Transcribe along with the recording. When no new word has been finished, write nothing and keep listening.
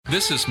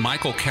This is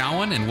Michael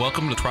Cowan, and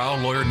welcome to Trial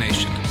Lawyer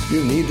Nation.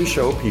 You need to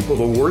show people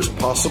the worst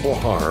possible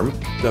harm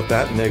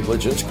that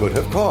negligence could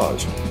have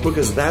caused,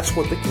 because that's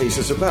what the case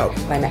is about.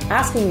 What I'm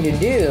asking you to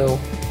do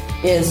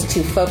is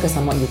to focus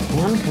on what you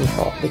can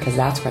control, because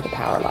that's where the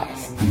power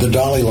lies. The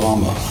Dalai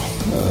Lama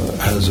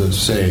has a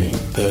saying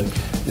that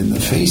in the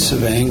face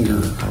of anger,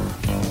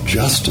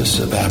 justice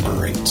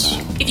evaporates.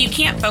 If you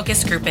can't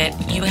focus group it,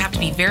 you have to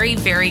be very,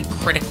 very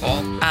critical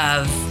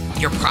of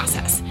your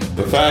process.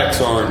 The facts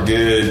aren't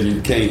good,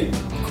 you can't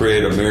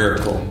create a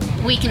miracle.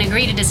 We can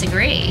agree to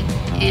disagree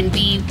and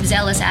be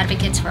zealous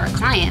advocates for our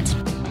clients.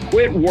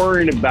 Quit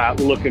worrying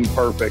about looking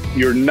perfect.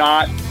 You're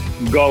not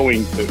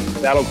going to.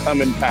 That'll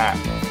come in time,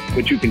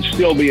 but you can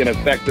still be an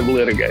effective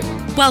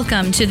litigator.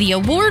 Welcome to the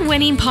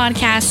award-winning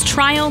podcast,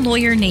 Trial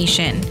Lawyer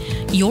Nation,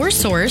 your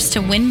source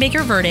to win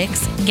bigger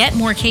verdicts, get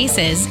more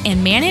cases,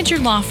 and manage your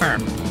law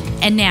firm.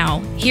 And now,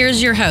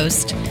 here's your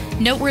host,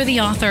 noteworthy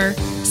author,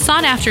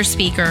 sought-after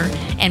speaker,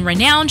 and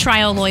renowned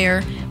trial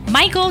lawyer,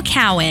 Michael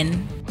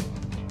Cowan.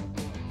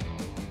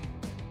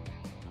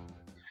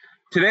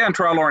 Today on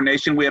Trial Lawyer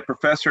Nation, we have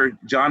Professor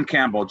John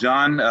Campbell.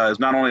 John is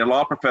not only a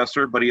law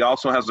professor, but he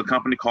also has a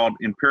company called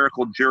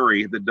Empirical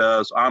Jury that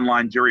does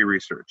online jury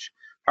research.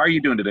 How are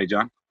you doing today,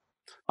 John?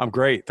 I'm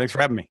great. Thanks for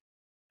having me.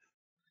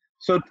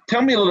 So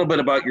tell me a little bit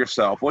about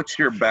yourself. What's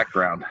your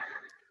background?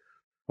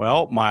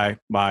 Well,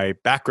 my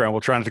background,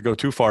 we'll try not to go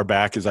too far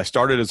back, is I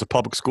started as a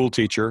public school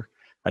teacher.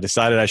 I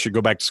decided I should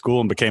go back to school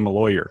and became a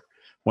lawyer.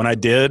 When I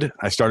did,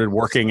 I started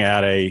working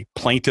at a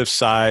plaintiff's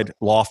side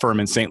law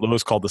firm in St.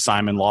 Louis called the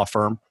Simon Law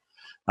Firm,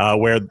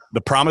 where the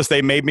promise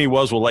they made me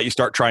was, we'll let you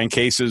start trying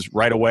cases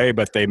right away,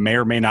 but they may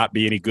or may not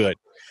be any good.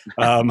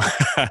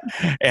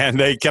 And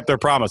they kept their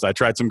promise. I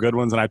tried some good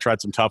ones and I tried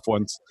some tough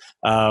ones.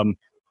 And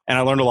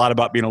I learned a lot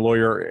about being a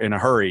lawyer in a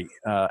hurry.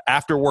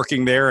 After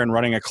working there and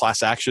running a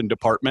class action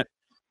department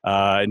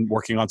and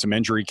working on some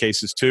injury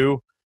cases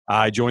too,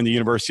 I joined the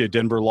University of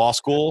Denver Law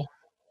School.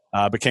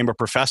 Became a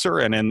professor,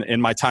 and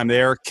in my time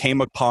there, came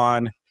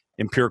upon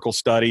empirical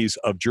studies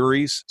of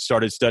juries,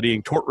 started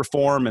studying tort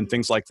reform and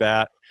things like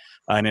that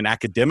in an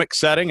academic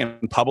setting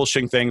and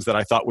publishing things that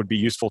I thought would be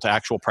useful to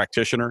actual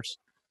practitioners.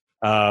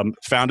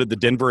 Founded the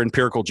Denver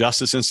Empirical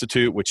Justice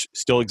Institute, which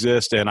still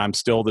exists, and I'm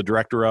still the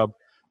director of.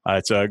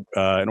 It's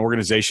an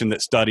organization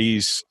that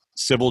studies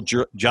civil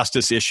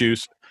justice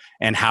issues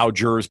and how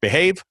jurors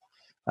behave.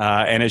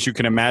 And as you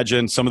can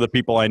imagine, some of the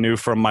people I knew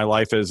from my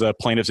life as a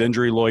plaintiff's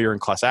injury lawyer and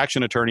class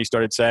action attorney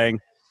started saying,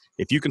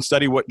 if you can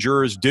study what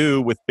jurors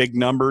do with big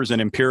numbers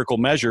and empirical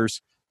measures,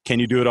 can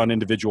you do it on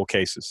individual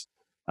cases?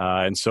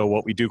 And so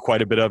what we do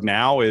quite a bit of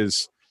now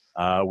is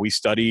we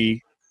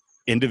study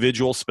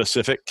individual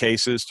specific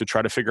cases to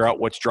try to figure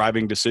out what's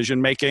driving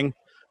decision-making,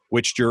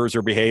 which jurors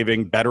are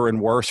behaving better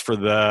and worse for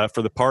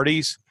the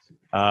parties,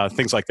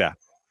 things like that.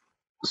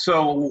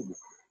 So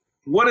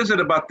what is it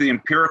about the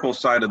empirical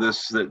side of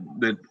this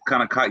that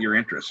kind of caught your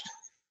interest?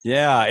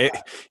 Yeah,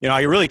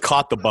 I really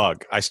caught the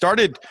bug. I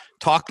started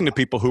talking to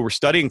people who were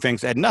studying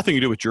things that had nothing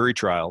to do with jury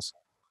trials,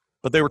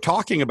 but they were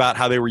talking about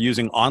how they were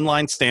using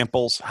online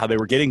samples, how they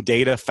were getting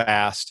data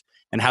fast,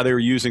 and how they were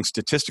using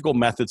statistical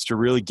methods to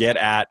really get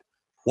at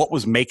what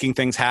was making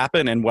things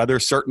happen and whether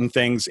certain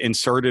things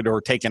inserted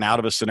or taken out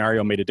of a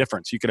scenario made a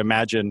difference. You can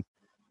imagine,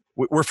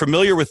 we're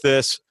familiar with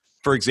this,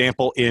 for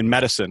example, in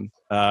medicine,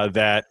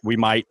 that we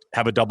might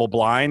have a double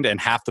blind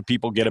and half the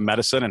people get a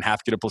medicine and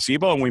half get a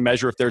placebo, and we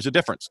measure if there's a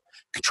difference,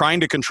 trying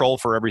to control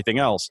for everything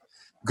else.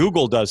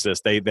 Google does this.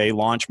 They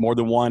launch more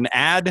than one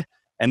ad,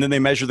 and then they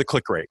measure the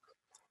click rate.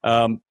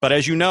 But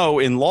as you know,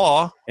 in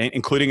law,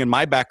 including in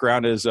my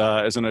background as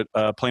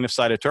a plaintiff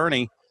side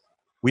attorney,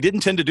 we didn't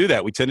tend to do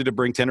that. We tended to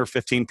bring 10 or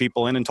 15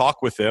 people in and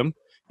talk with them,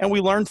 and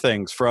we learned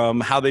things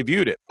from how they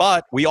viewed it.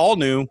 But we all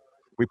knew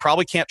we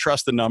probably can't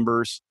trust the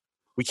numbers.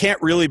 We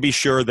can't really be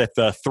sure that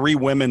the 3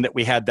 women that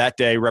we had that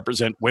day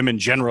represent women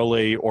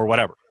generally or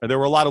whatever. There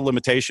were a lot of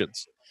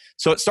limitations.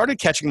 So it started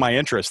catching my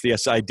interest,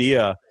 this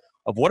idea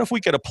of what if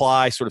we could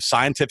apply sort of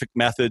scientific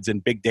methods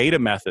and big data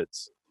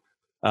methods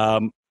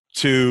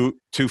to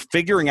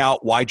figuring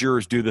out why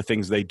jurors do the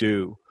things they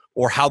do,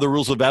 or how the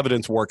rules of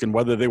evidence work and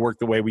whether they work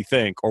the way we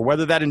think, or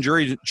whether that in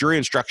jury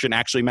instruction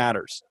actually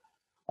matters.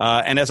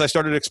 And as I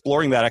started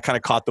exploring that, I kind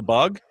of caught the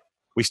bug.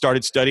 We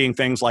started studying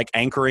things like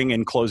anchoring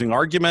and closing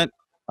argument,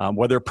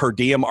 whether per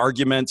diem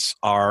arguments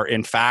are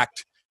in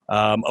fact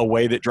a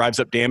way that drives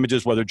up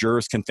damages, whether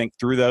jurors can think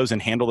through those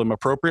and handle them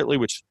appropriately,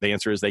 which the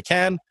answer is they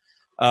can,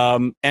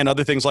 and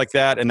other things like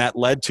that. And that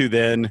led to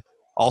then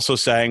also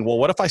saying, well,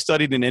 what if I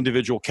studied an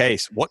individual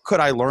case? What could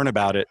I learn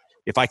about it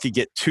if I could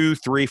get 200,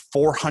 300,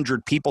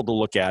 400 people to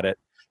look at it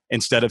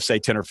instead of, say,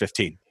 10 or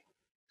 15?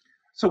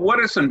 So what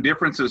are some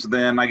differences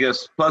then, I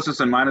guess,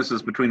 pluses and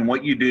minuses between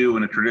what you do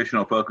in a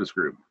traditional focus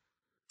group?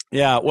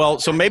 Yeah, well,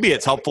 so maybe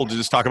it's helpful to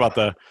just talk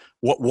about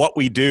what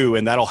we do,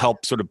 and that'll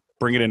help sort of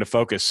bring it into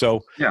focus.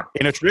 So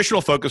in a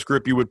traditional focus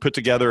group, you would put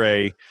together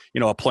a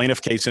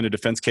plaintiff case and a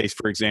defense case,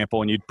 for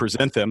example, and you'd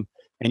present them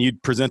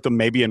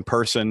maybe in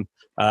person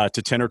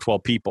to 10 or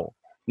 12 people.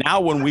 Now,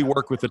 when we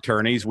work with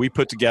attorneys, we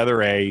put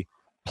together a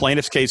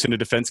plaintiff's case and a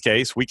defense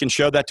case. We can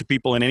show that to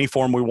people in any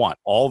form we want,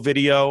 all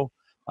video,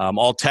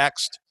 all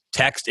text,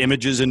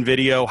 images, and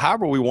video,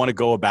 however we want to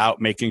go about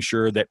making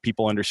sure that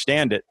people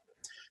understand it.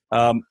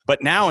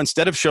 But now,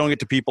 instead of showing it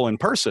to people in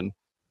person,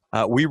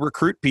 we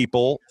recruit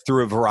people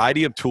through a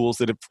variety of tools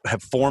that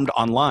have formed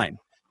online.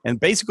 And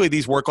basically,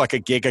 these work like a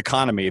gig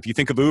economy. If you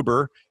think of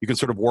Uber, you can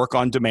sort of work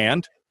on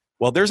demand.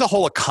 Well, there's a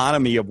whole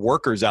economy of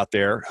workers out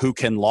there who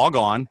can log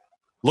on,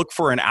 look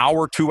for an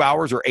hour, 2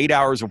 hours, or 8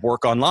 hours of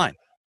work online.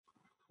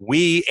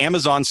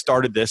 Amazon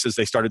started this, as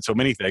they started so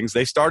many things.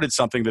 They started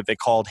something that they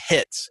called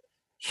HITS,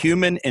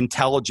 Human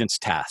Intelligence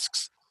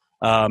Tasks.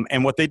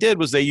 And what they did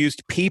was they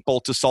used people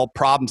to solve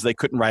problems they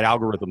couldn't write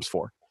algorithms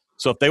for.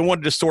 So if they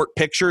wanted to sort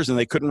pictures and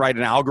they couldn't write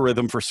an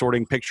algorithm for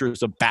sorting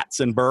pictures of bats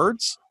and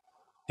birds,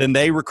 then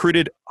they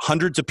recruited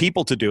hundreds of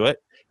people to do it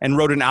and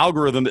wrote an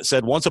algorithm that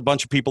said, once a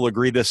bunch of people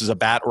agree this is a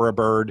bat or a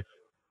bird,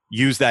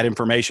 use that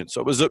information. So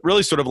it was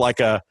really sort of like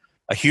a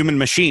human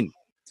machine.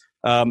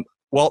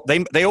 Well,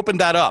 they opened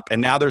that up,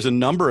 and now there's a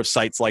number of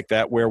sites like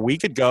that where we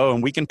could go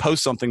and we can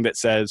post something that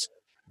says,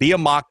 be a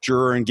mock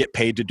juror and get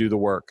paid to do the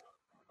work.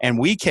 And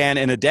we can,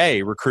 in a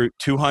day, recruit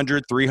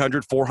 200,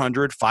 300,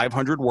 400,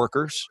 500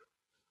 workers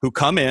who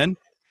come in,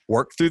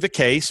 work through the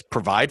case,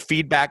 provide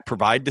feedback,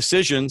 provide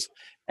decisions,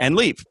 and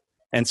leave.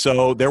 And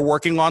so they're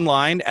working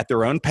online at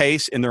their own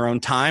pace, in their own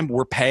time.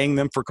 We're paying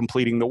them for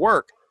completing the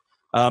work.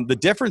 The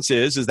difference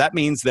is that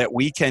means that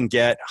we can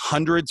get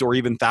hundreds or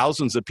even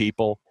thousands of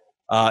people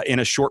in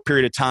a short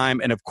period of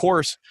time. And of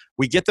course,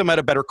 we get them at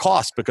a better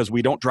cost because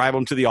we don't drive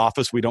them to the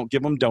office. We don't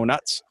give them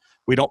donuts.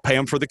 We don't pay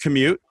them for the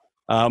commute.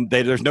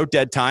 There's no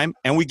dead time.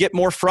 And we get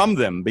more from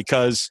them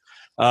because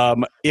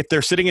if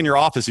they're sitting in your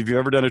office, if you've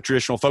ever done a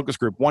traditional focus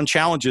group, one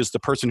challenge is the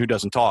person who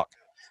doesn't talk.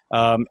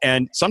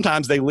 And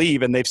sometimes they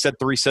leave and they've said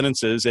 3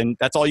 sentences and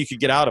that's all you could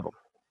get out of them.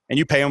 And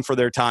you pay them for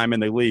their time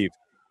and they leave.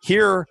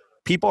 Here,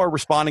 people are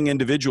responding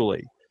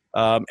individually.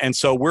 And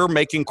so we're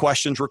making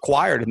questions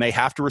required and they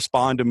have to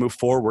respond to move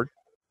forward.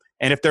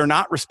 And if they're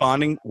not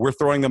responding, we're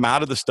throwing them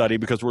out of the study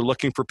because we're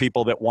looking for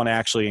people that want to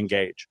actually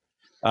engage.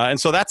 And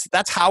so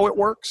that's how it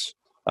works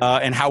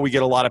and how we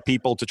get a lot of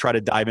people to try to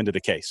dive into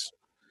the case.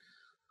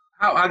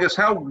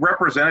 How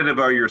representative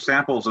are your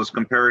samples as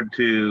compared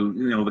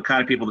to the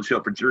kind of people that show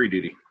up for jury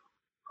duty?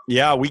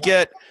 Yeah, we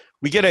get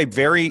a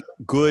very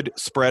good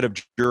spread of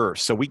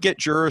jurors. So we get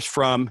jurors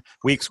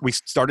we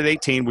started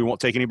 18. We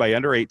won't take anybody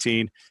under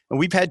 18. And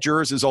we've had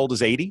jurors as old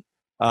as 80.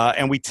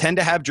 And we tend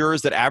to have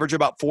jurors that average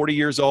about 40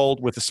 years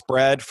old with a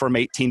spread from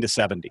 18 to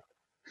 70.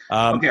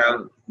 Okay.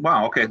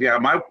 Wow. Okay. Yeah.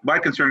 My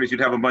concern is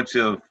you'd have a bunch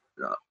of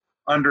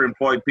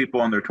underemployed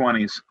people in their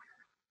 20s.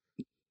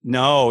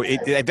 No,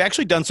 they've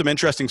actually done some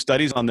interesting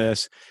studies on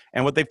this.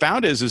 And what they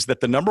found is that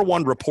the number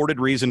one reported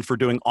reason for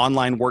doing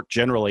online work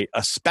generally,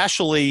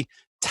 especially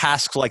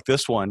tasks like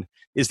this one,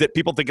 is that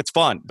people think it's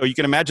fun. So you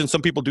can imagine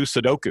some people do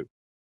Sudoku.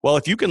 Well,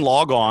 if you can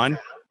log on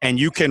and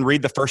you can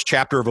read the first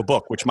chapter of a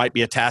book, which might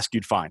be a task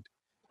you'd find,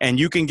 and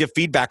you can give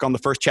feedback on the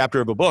first chapter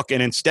of a book,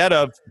 and instead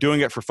of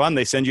doing it for fun,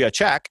 they send you a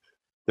check.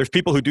 There's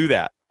people who do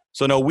that.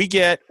 So no, we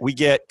get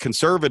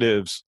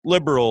conservatives,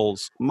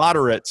 liberals,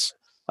 moderates.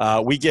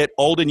 We get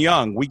old and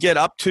young. We get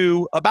up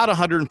to about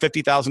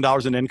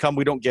 $150,000 in income.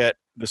 We don't get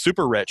the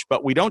super rich,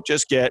 but we don't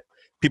just get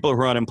people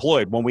who are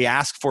unemployed. When we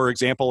ask, for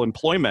example,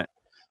 employment,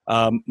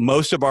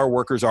 most of our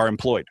workers are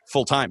employed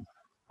full-time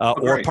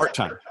or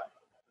part-time.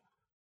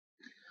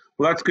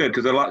 Well, that's good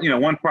because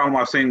one problem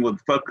I've seen with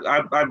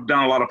I've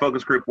done a lot of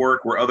focus group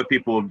work where other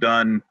people have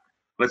done.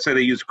 Let's say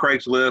they use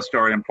Craigslist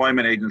or an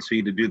employment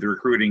agency to do the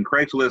recruiting.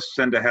 Craigslist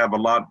tend to have a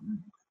lot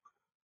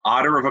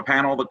odder of a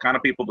panel. The kind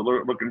of people that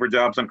are looking for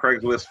jobs on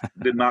Craigslist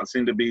did not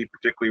seem to be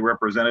particularly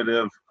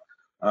representative.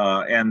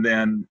 And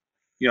then,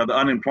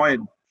 the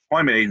employment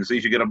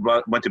agencies, you get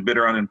a bunch of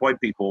bitter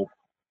unemployed people,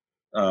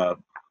 or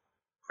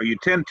you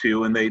tend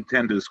to, and they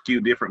tend to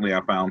skew differently,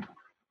 I found,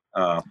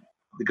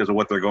 because of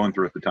what they're going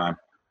through at the time.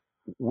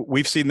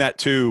 We've seen that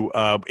too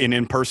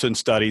in-person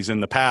studies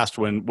in the past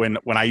when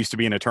I used to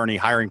be an attorney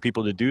hiring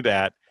people to do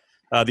that.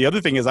 The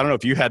other thing is, I don't know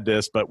if you had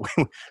this, but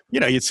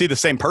you'd see the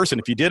same person.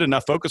 If you did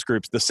enough focus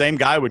groups, the same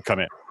guy would come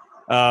in.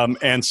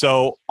 And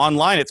so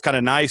online, it's kind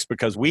of nice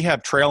because we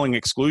have trailing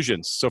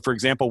exclusions. So for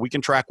example, we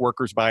can track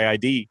workers by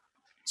ID.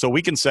 So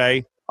we can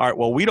say, all right,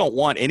 well, we don't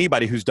want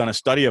anybody who's done a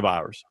study of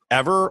ours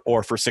ever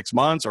or for 6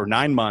 months or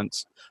 9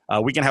 months.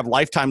 We can have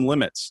lifetime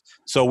limits.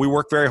 So we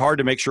work very hard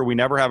to make sure we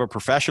never have a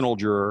professional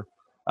juror.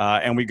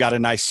 And we've got a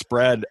nice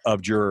spread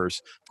of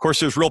jurors. Of course,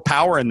 there's real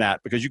power in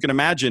that because you can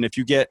imagine if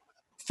you get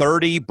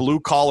 30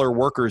 blue-collar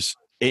workers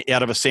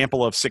out of a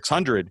sample of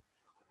 600,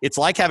 it's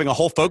like having a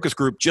whole focus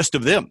group just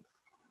of them.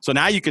 So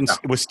now you can,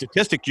 with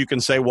statistics, you can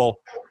say, well,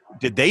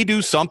 did they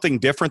do something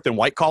different than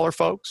white-collar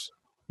folks?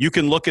 You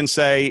can look and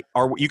say,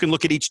 or you can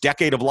look at each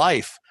decade of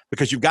life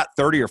because you've got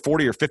 30 or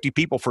 40 or 50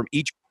 people from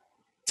each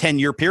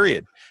 10-year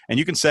period. And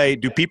you can say,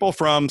 do people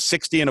from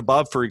 60 and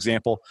above, for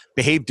example,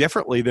 behave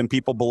differently than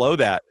people below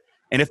that?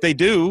 And if they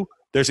do,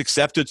 there's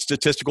accepted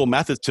statistical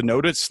methods to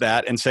notice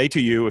that and say to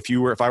you,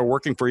 if I were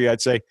working for you,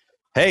 I'd say,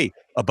 hey,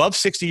 above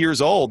 60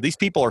 years old, these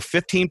people are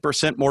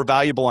 15% more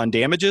valuable on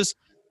damages,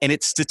 and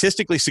it's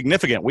statistically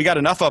significant. We got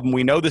enough of them.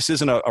 We know this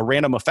isn't a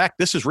random effect.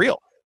 This is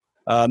real.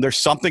 There's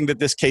something that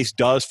this case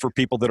does for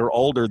people that are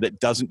older that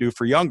doesn't do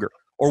for younger,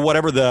 or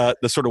whatever the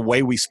sort of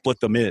way we split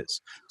them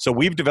is. So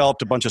we've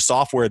developed a bunch of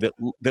software that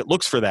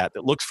looks for that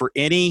looks for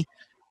any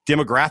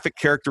demographic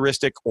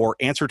characteristic or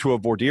answer to a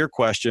voir dire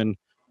question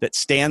that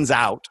stands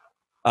out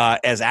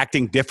as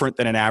acting different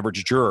than an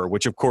average juror,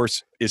 which of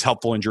course is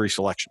helpful in jury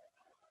selection.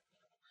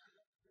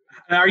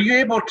 Now, are you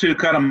able to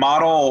kind of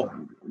model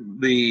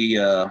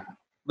the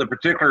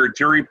particular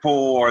jury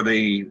pool or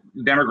the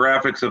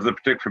demographics of the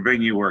particular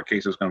venue where a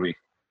case is going to be?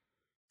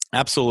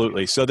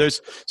 Absolutely.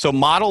 So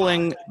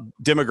modeling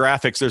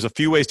demographics, there's a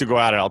few ways to go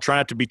at it. I'll try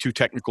not to be too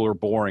technical or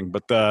boring,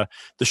 but the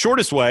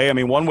shortest way, I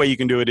mean, one way you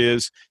can do it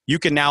is you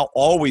can now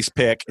always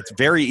pick, it's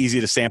very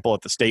easy to sample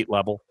at the state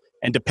level.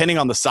 And depending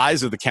on the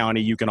size of the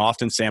county, you can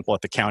often sample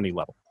at the county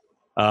level.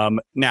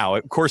 Now,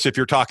 of course, if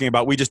you're talking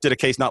about, we just did a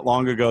case not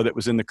long ago that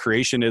was in the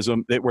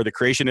where the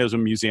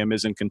Creationism Museum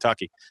is in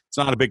Kentucky. It's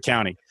not a big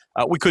county.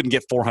 We couldn't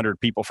get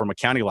 400 people from a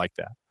county like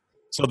that.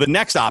 So the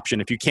next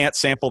option, if you can't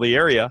sample the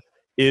area,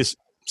 is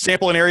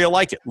sample an area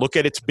like it. Look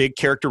at its big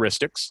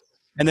characteristics,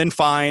 and then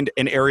find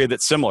an area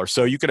that's similar.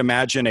 So you could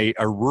imagine a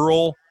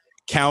rural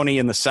county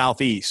in the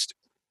southeast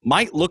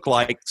might look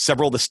like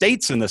several of the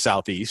states in the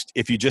southeast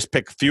if you just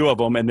pick a few of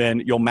them, and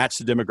then you'll match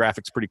the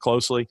demographics pretty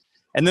closely.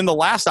 And then the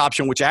last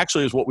option, which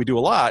actually is what we do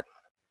a lot,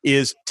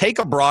 is take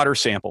a broader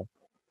sample.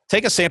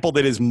 Take a sample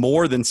that is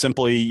more than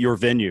simply your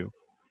venue.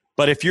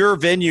 But if your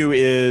venue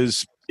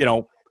is,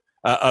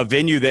 a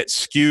venue that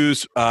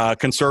skews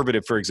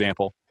conservative, for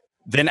example,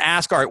 then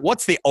ask, all right,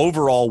 what's the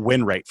overall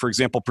win rate? For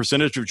example,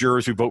 percentage of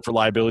jurors who vote for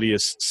liability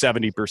is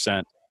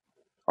 70%.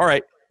 All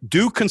right,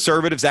 do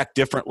conservatives act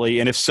differently?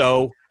 And if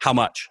so, how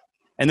much?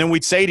 And then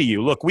we'd say to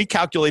you, look, we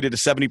calculated a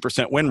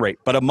 70% win rate,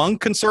 but among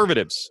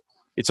conservatives,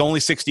 it's only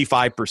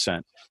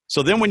 65%.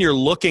 So then when you're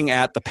looking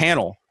at the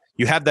panel,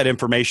 you have that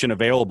information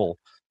available.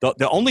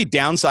 The only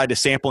downside to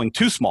sampling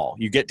too small,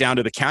 you get down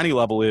to the county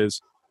level,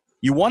 is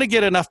you want to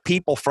get enough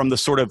people from the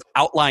sort of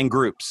outlying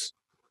groups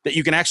that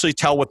you can actually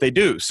tell what they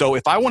do. So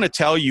if I want to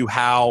tell you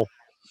how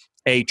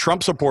a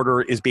Trump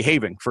supporter is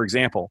behaving, for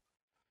example,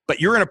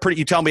 but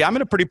you tell me I'm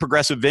in a pretty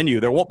progressive venue,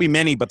 there won't be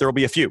many, but there will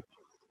be a few.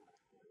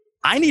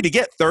 I need to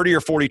get 30 or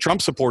 40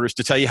 Trump supporters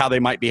to tell you how they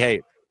might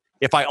behave.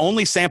 If I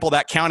only sample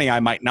that county, I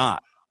might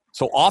not.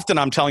 So often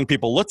I'm telling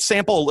people, let's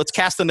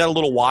cast the net a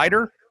little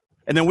wider,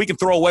 and then we can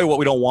throw away what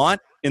we don't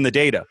want in the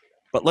data.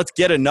 But let's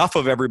get enough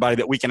of everybody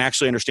that we can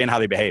actually understand how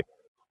they behave.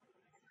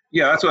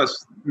 Yeah, that's what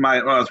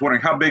I was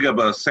wondering. How big of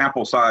a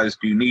sample size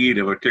do you need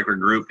of a particular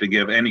group to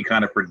give any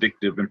kind of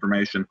predictive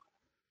information?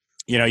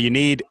 You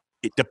need,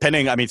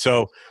 depending,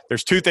 so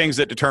there's two things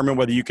that determine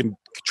whether you can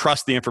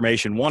trust the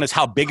information. One is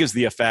how big is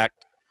the effect.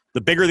 The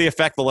bigger the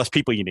effect, the less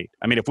people you need.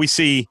 If we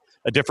see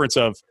a difference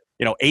of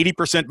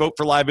 80% vote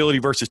for liability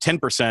versus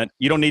 10%,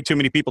 you don't need too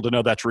many people to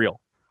know that's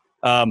real.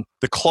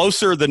 The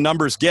closer the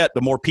numbers get, the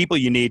more people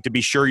you need to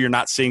be sure you're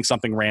not seeing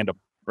something random,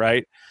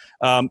 right?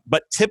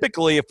 But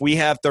typically, if we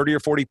have 30 or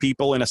 40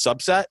 people in a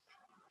subset,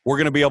 we're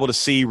going to be able to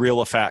see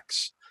real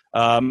effects.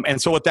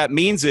 And so what that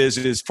means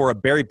is for a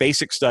very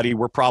basic study,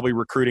 we're probably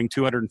recruiting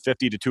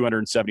 250 to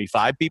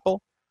 275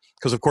 people,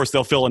 because of course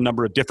they'll fill a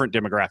number of different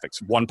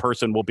demographics. One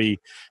person will be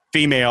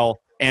female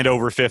and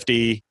over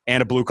 50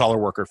 and a blue-collar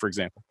worker, for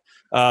example.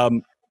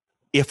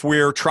 If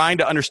we're trying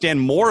to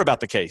understand more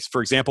about the case,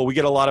 for example, we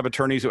get a lot of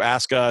attorneys who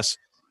ask us,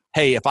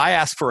 hey, if I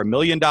ask for $1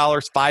 million,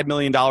 $5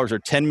 million, or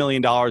 $10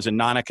 million in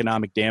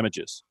non-economic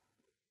damages,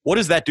 what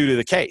does that do to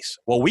the case?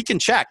 Well, we can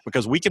check,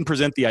 because we can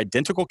present the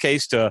identical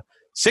case to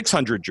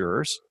 600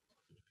 jurors,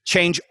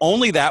 change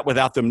only that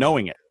without them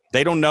knowing it.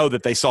 They don't know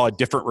that they saw a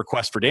different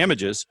request for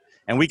damages,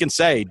 and we can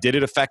say, did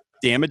it affect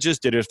damages?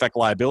 Did it affect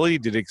liability?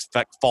 Did it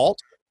affect fault?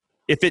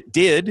 If it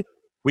did,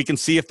 we can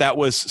see if that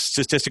was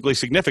statistically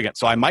significant.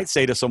 So I might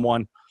say to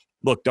someone,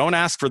 look, don't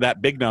ask for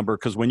that big number,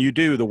 because when you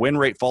do, the win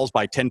rate falls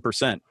by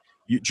 10%.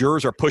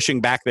 Jurors are pushing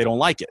back. They don't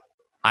like it.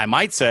 I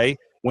might say,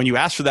 when you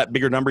ask for that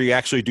bigger number, you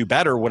actually do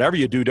better. Whatever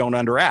you do, don't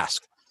under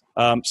ask.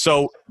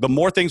 So the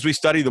more things we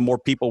study, the more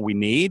people we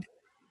need.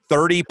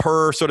 30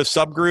 per sort of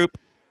subgroup,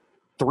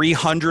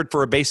 300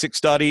 for a basic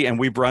study, and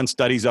we've run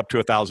studies up to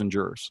 1,000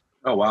 jurors.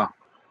 Oh, wow.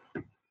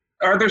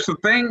 Are there some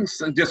things,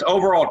 just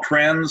overall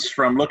trends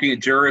from looking at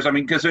jurors?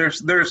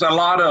 Because there's a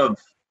lot of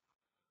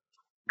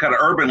kind of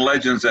urban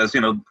legends, as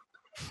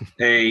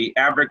a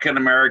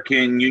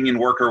African-American union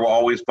worker will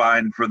always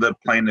fine for the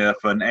plaintiff.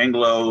 An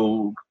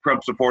Anglo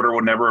Trump supporter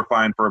will never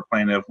fine for a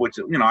plaintiff, which,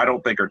 I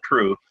don't think are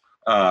true.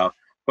 But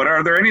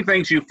are there any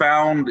things you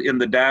found in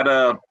the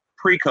data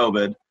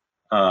pre-COVID,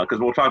 because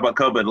we'll talk about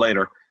COVID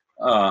later,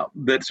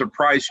 that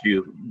surprised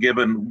you,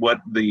 given what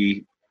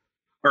the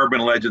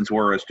urban legends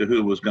were as to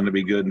who was going to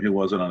be good and who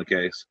wasn't on the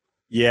case?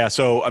 Yeah.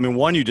 So,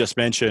 one you just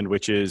mentioned,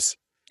 which is,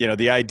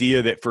 the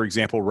idea that, for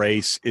example,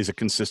 race is a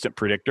consistent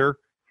predictor.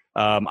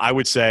 I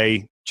would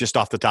say, just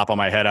off the top of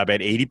my head, I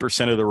bet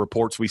 80% of the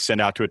reports we send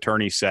out to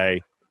attorneys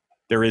say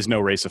there is no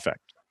race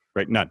effect,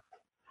 right? None.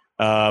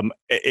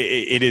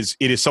 It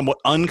is somewhat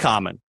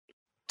uncommon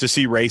to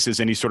see race as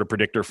any sort of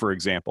predictor, for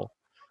example.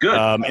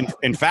 Good.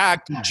 In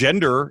fact,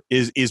 gender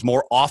is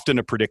more often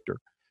a predictor,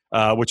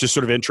 which is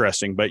sort of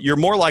interesting. But you're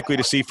more likely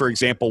to see, for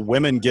example,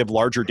 women give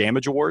larger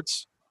damage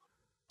awards.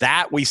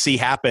 That we see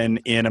happen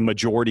in a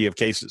majority of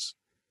cases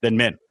than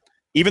men,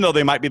 even though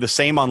they might be the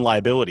same on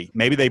liability.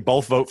 Maybe they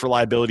both vote for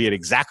liability at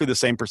exactly the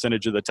same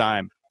percentage of the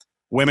time.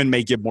 Women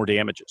may give more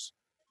damages.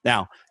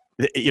 Now,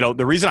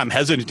 the reason I'm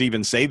hesitant to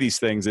even say these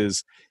things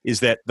is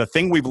that the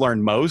thing we've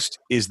learned most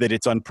is that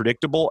it's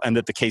unpredictable and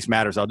that the case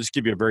matters. I'll just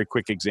give you a very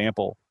quick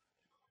example.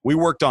 We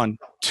worked on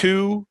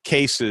 2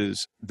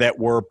 cases that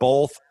were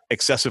both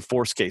excessive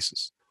force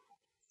cases.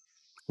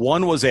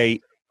 One was a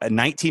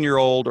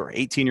 19-year-old or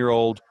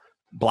 18-year-old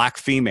black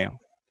female,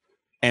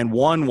 and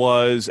one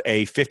was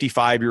a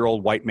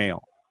 55-year-old white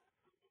male.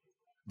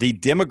 The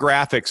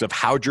demographics of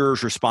how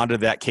jurors responded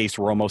to that case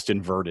were almost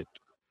inverted,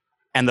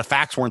 and the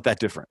facts weren't that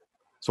different.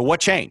 So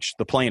what changed?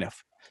 The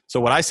plaintiff. So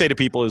what I say to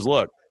people is,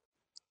 look,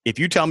 if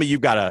you tell me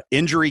you've got an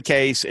injury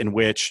case in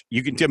which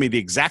you can tell me the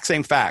exact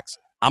same facts,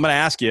 I'm going to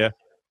ask you,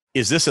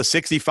 is this a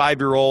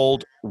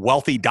 65-year-old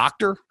wealthy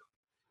doctor?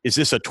 Is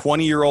this a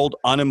 20-year-old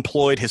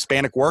unemployed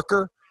Hispanic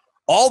worker?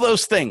 All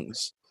those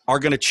things are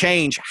going to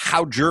change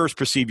how jurors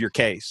perceive your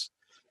case.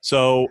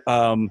 So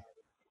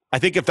I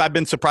think if I've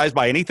been surprised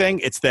by anything,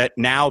 it's that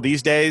now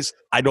these days,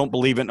 I don't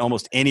believe in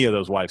almost any of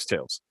those wives'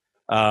 tales.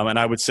 And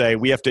I would say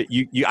we have to.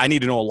 I need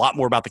to know a lot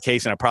more about the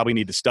case, and I probably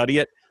need to study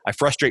it. I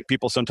frustrate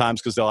people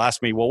sometimes because they'll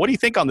ask me, "Well, what do you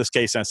think on this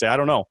case?" And I say, "I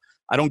don't know.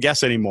 I don't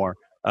guess anymore."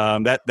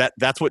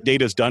 That's what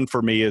data's done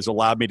for me, is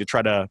allowed me to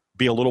try to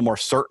be a little more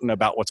certain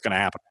about what's going to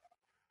happen.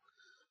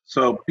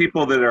 So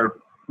people that are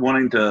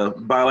wanting to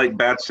violate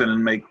Batson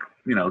and make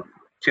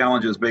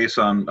challenges based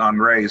on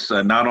race,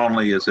 not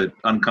only is it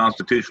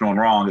unconstitutional and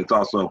wrong, it's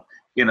also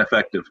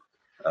ineffective.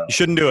 You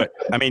shouldn't do it.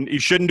 I mean, you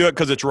shouldn't do it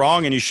because it's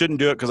wrong, and you shouldn't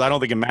do it because I don't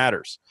think it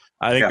matters.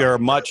 I think there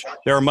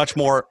are much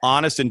more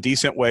honest and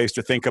decent ways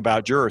to think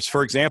about jurors.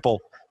 For example,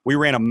 we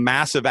ran a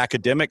massive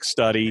academic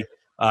study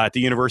at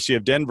the University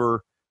of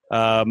Denver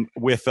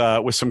with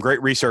some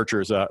great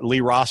researchers,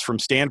 Lee Ross from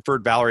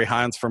Stanford, Valerie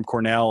Hines from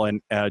Cornell,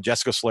 and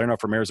Jessica Salerno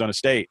from Arizona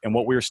State. And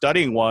what we were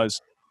studying was,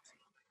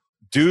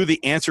 do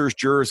the answers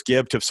jurors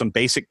give to some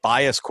basic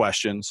bias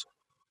questions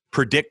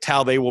predict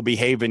how they will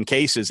behave in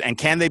cases, and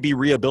can they be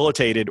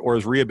rehabilitated, or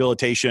is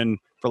rehabilitation,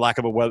 for lack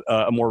of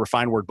a more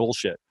refined word,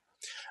 bullshit?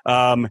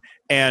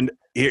 And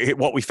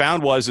what we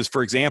found is,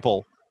 for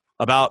example,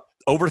 about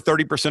over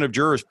 30% of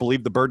jurors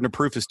believe the burden of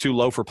proof is too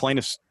low for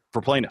plaintiffs.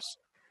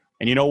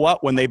 And you know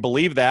what? When they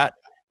believe that,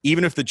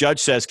 even if the judge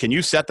says, can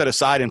you set that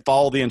aside and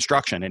follow the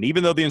instruction? And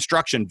even though the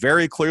instruction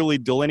very clearly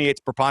delineates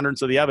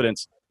preponderance of the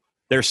evidence,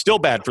 they're still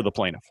bad for the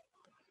plaintiff.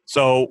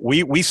 So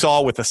we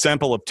saw with a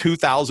sample of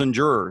 2,000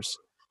 jurors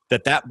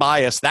that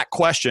bias, that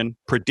question,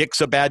 predicts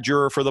a bad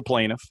juror for the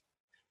plaintiff,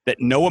 that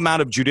no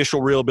amount of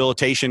judicial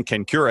rehabilitation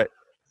can cure it,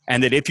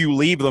 and that if you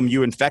leave them,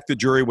 you infect the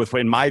jury with,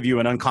 in my view,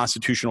 an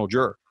unconstitutional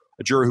juror,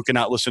 a juror who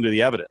cannot listen to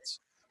the evidence.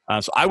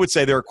 So I would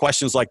say there are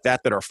questions like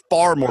that that are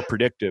far more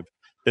predictive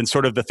than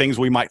sort of the things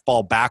we might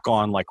fall back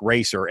on, like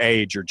race or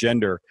age or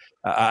gender.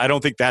 I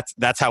don't think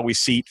that's how we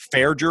seat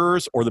fair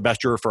jurors or the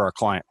best juror for our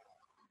client.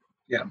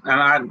 Yeah,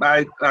 and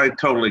I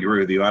totally agree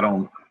with you. I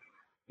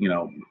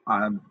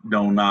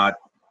do not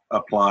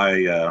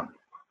apply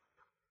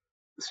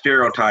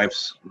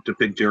stereotypes to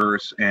pick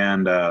jurors,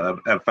 and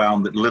have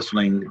found that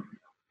listening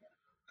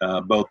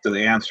both to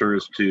the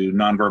answers to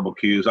nonverbal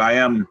cues, I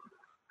am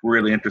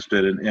really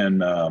interested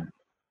in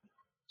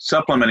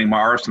supplementing my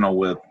arsenal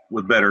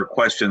with better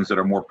questions that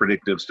are more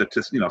predictive,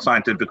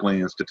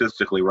 scientifically and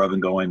statistically, rather than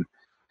going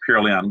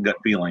purely on gut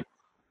feeling.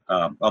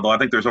 Although I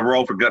think there's a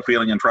role for gut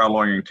feeling in trial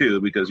lawyering too,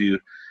 because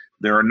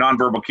there are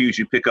nonverbal cues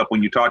you pick up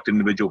when you talk to an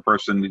individual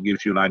person that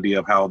gives you an idea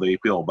of how they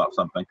feel about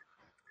something.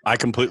 I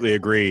completely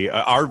agree.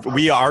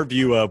 Our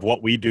view of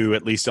what we do,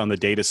 at least on the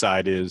data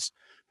side, is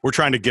we're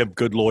trying to give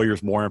good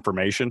lawyers more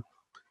information,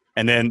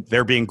 and then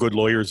they're being good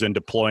lawyers in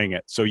deploying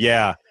it. So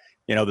yeah,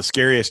 the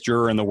scariest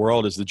juror in the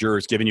world is the juror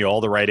who's giving you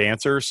all the right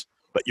answers,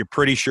 but you're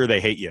pretty sure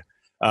they hate you.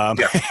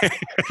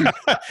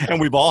 And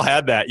we've all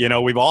had that.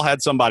 We've all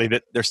had somebody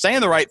that they're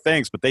saying the right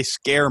things, but they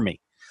scare me.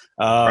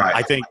 Right.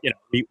 I think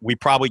we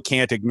probably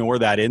can't ignore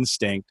that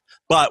instinct.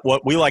 But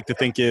what we like to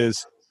think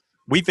is,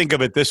 we think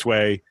of it this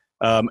way.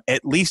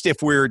 At least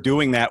if we're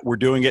doing that, we're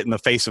doing it in the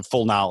face of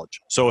full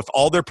knowledge. So if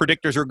all their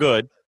predictors are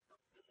good,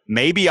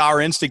 maybe our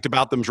instinct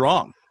about them's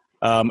wrong.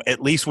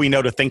 At least we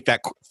know to think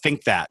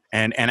that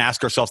and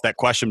ask ourselves that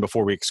question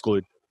before we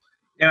exclude.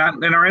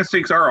 And our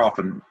instincts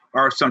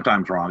are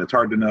sometimes wrong. It's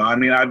hard to know. I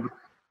mean,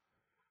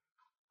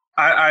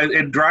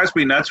 it drives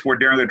me nuts where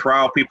during the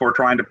trial people are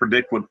trying to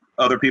predict what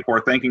other people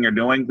are thinking or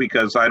doing,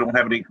 because I don't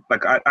have any,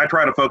 I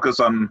try to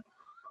focus on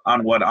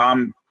what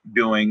I'm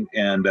doing,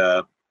 and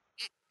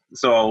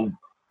so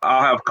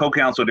I'll have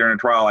co-counsel during a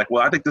trial, like,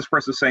 well, I think this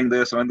person's saying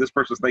this, and this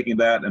person's thinking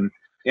that,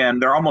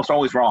 and they're almost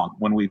always wrong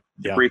when we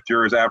debrief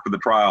jurors after the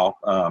trial.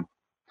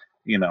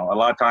 A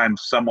lot of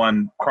times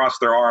someone crossed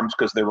their arms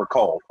because they were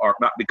cold, or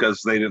not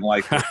because they didn't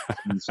like what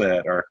you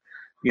said, or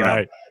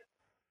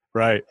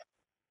Right.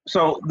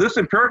 So this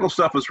empirical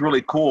stuff is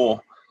really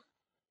cool.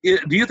 Do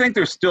you think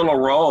there's still a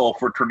role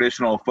for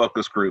traditional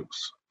focus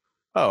groups?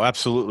 Oh,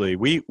 absolutely.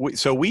 We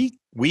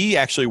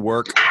actually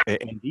work,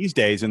 in these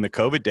days, in the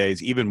COVID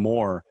days, even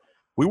more.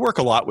 We work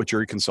a lot with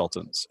jury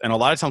consultants, and a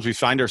lot of times we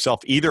find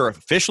ourselves either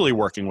officially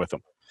working with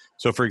them.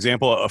 So, for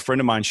example, a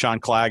friend of mine, Sean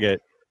Claggett,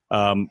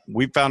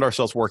 we found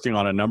ourselves working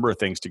on a number of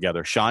things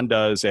together. Sean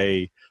does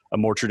a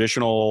more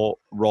traditional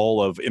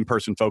role of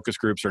in-person focus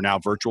groups, or now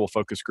virtual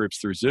focus groups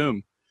through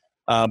Zoom.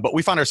 But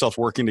we find ourselves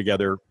working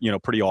together,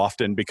 pretty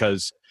often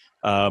because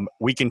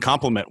we can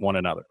complement one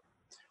another.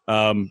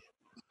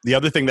 The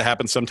other thing that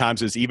happens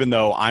sometimes is, even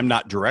though I'm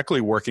not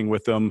directly working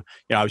with them,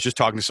 I was just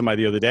talking to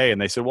somebody the other day,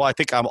 and they said, well, I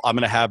think I'm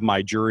going to have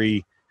my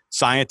jury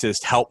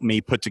scientist help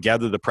me put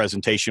together the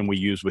presentation we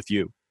use with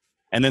you.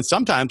 And then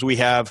sometimes we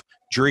have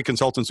jury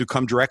consultants who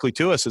come directly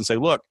to us and say,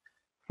 look,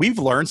 we've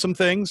learned some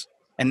things,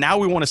 and now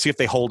we want to see if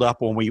they hold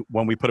up when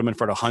we put them in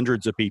front of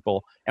hundreds of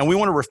people, and we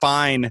want to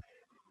refine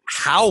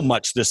how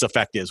much this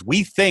effect is.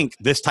 We think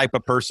this type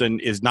of person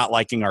is not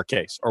liking our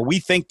case, or we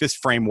think this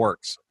frame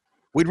works.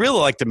 We'd really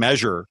like to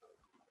measure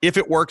if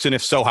it works, and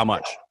if so, how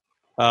much.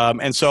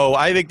 And so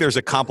I think there's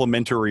a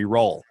complementary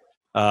role.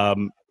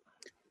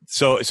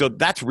 So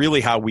that's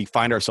really how we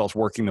find ourselves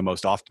working the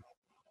most often.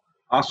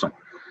 Awesome.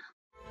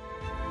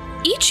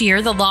 Each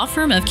year, the law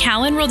firm of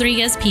Callan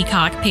Rodriguez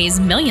Peacock pays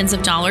millions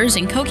of dollars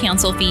in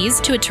co-counsel fees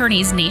to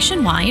attorneys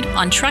nationwide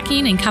on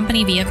trucking and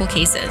company vehicle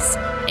cases.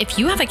 If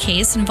you have a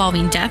case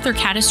involving death or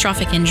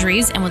catastrophic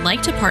injuries and would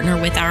like to partner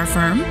with our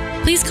firm,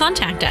 please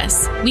contact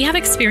us. We have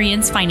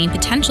experience finding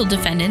potential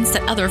defendants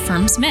that other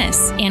firms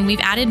miss, and we've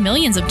added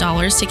millions of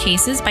dollars to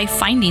cases by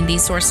finding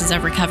these sources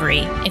of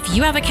recovery. If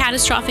you have a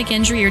catastrophic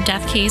injury or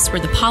death case where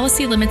the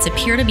policy limits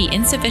appear to be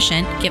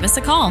insufficient, give us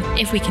a call.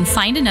 If we can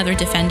find another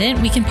defendant,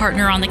 we can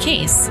partner on the case.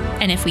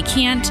 And if we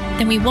can't,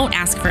 then we won't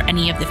ask for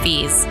any of the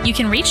fees. You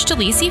can reach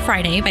DeLisi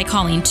Friday by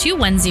calling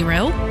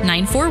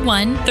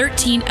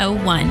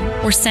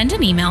 210-941-1301 or send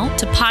an email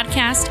to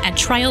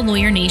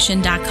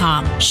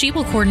podcast@triallawyernation.com. She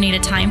will coordinate a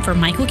time for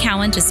Michael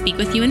Cowan to speak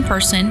with you in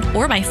person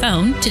or by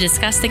phone to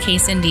discuss the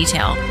case in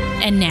detail.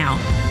 And now,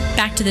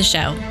 back to the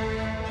show.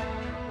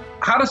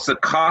 How does the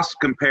cost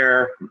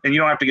compare, and you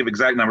don't have to give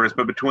exact numbers,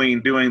 but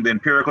between doing the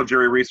empirical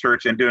jury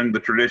research and doing the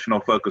traditional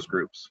focus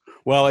groups?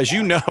 Well, as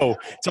you know,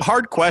 it's a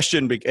hard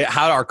question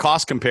how our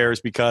cost compares,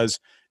 because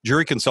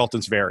jury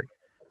consultants vary.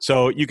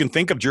 So you can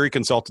think of jury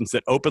consultants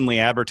that openly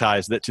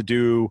advertise that to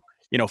do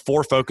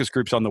 4 focus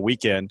groups on the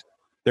weekend,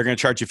 they're going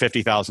to charge you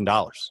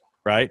 $50,000,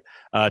 right?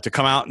 To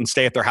come out and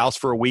stay at their house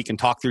for a week and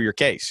talk through your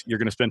case, you're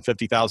going to spend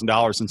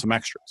 $50,000 and some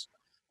extras.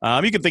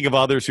 You can think of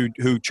others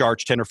who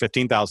charge $10,000 or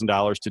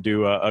 $15,000 to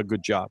do a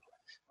good job.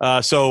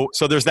 So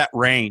there's that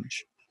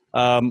range.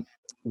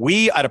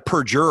 We, at a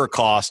per juror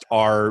cost,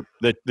 are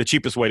the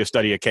cheapest way to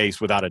study a case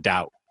without a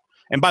doubt.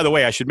 And by the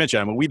way, I should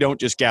mention, we don't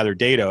just gather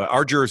data.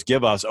 Our jurors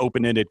give us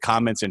open-ended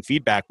comments and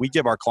feedback. We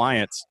give our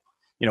clients,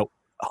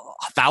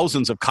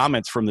 thousands of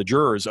comments from the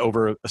jurors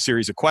over a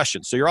series of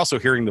questions. So you're also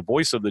hearing the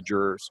voice of the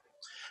jurors.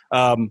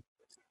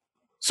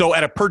 So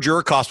at a per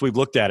juror cost, we've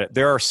looked at it.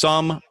 There are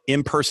some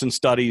in-person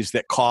studies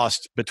that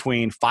cost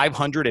between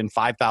 $500 and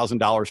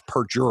 $5,000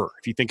 per juror,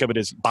 if you think of it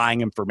as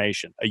buying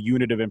information, a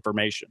unit of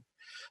information.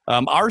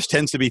 Ours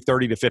tends to be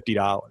 $30 to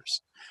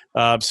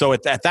 $50. So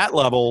at that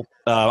level,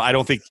 I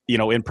don't think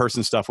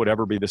in-person stuff would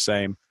ever be the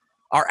same.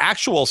 Our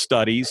actual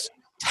studies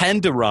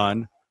tend to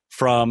run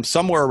from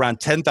somewhere around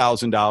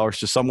 $10,000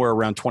 to somewhere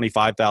around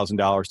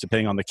 $25,000,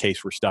 depending on the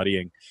case we're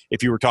studying.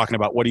 If you were talking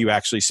about what do you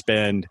actually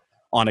spend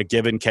on a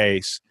given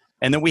case.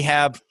 And then we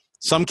have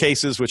some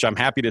cases, which I'm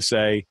happy to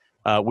say,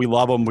 we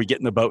love them. We get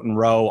in the boat and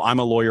row. I'm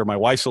a lawyer. My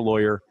wife's a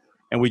lawyer.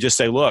 And we just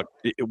say, look,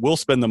 we'll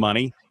spend the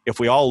money. If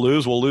we all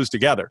lose, we'll lose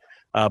together.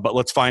 But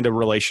let's find a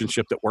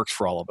relationship that works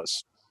for all of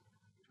us.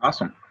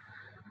 Awesome.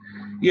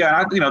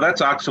 Yeah,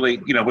 that's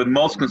actually, with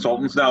most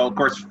consultants. Now, of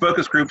course,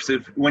 focus groups,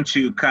 once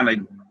you kind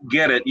of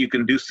get it, you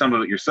can do some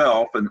of it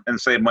yourself and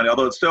save money.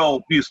 Although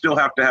you still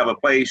have to have a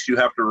place. You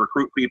have to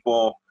recruit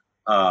people.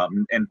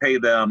 And pay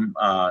them.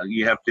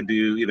 You have to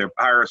do either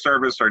hire a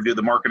service or do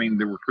the marketing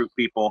to recruit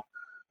people.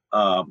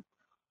 But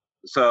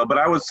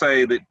I would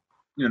say that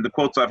the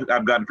quotes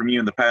I've gotten from you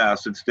in the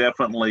past, it's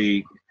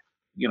definitely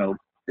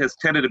has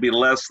tended to be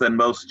less than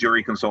most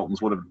jury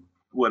consultants would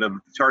have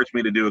charged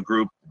me to do a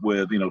group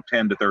with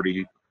 10 to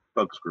 30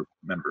 focus group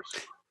members.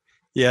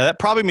 Yeah, that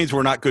probably means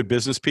we're not good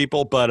business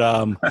people, but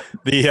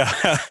we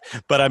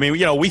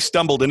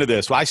stumbled into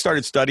this. Well, I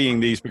started studying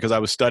these because I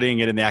was studying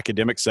it in the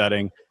academic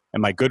setting.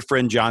 And my good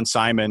friend, John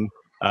Simon,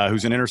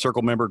 who's an Inner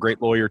Circle member,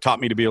 great lawyer, taught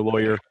me to be a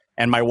lawyer.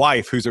 And my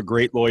wife, who's a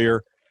great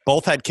lawyer,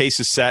 both had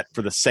cases set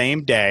for the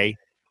same day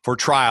for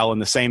trial in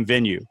the same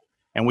venue.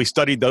 And we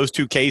studied those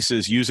 2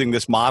 cases using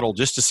this model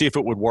just to see if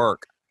it would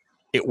work.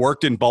 It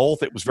worked in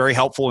both. It was very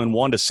helpful in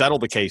one to settle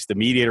the case. The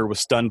mediator was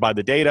stunned by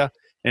the data.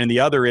 And in the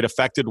other, it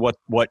affected what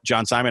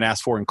John Simon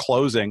asked for in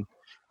closing.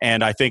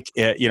 and I think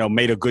it,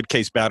 made a good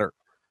case better.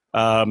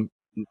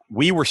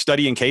 We were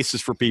studying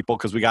cases for people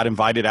because we got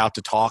invited out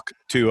to talk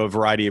to a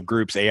variety of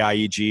groups,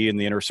 AIEG and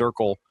the Inner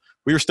Circle.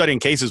 We were studying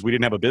cases. We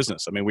didn't have a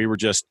business. I mean,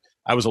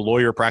 I was a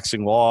lawyer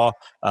practicing law,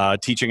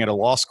 teaching at a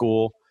law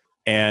school,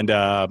 and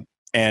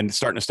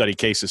starting to study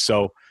cases.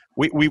 So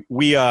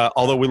we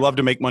although we love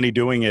to make money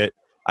doing it,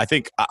 I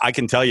think I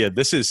can tell you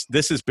this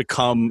has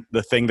become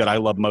the thing that I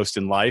love most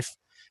in life.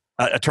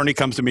 Attorney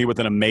comes to me with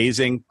an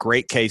amazing,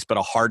 great case, but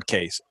a hard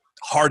case,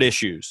 hard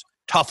issues,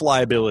 tough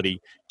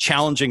liability,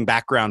 challenging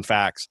background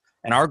facts.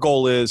 And our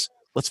goal is,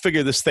 let's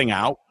figure this thing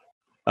out.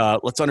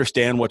 Let's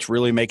understand what's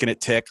really making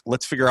it tick.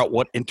 Let's figure out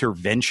what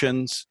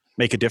interventions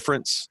make a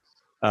difference.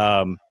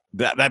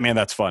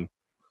 That's fun.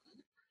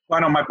 Well, I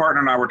know my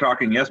partner and I were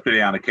talking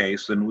yesterday on a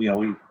case, and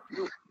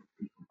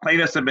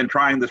plaintiffs have been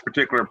trying this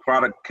particular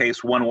product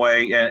case one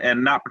way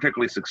and not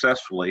particularly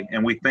successfully,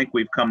 and we think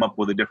we've come up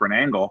with a different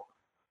angle,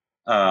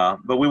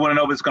 but we want to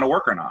know if it's going to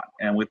work or not.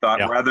 And we thought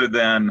rather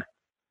than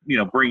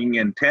bringing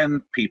in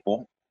 10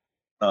 people,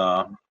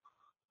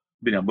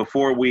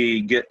 before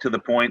we get to the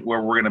point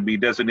where we're going to be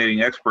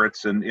designating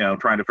experts and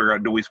trying to figure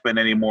out, do we spend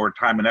any more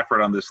time and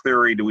effort on this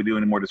theory? Do we do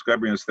any more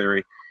discovery in this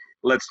theory?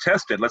 Let's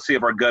test it. Let's see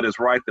if our gut is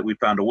right that we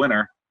found a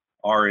winner,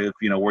 or if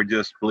we're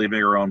just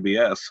believing our own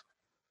BS.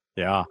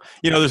 Yeah,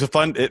 there's a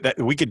fun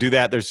we could do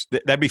that.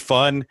 That'd be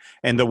fun,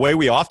 and the way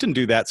we often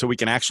do that, so we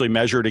can actually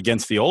measure it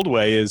against the old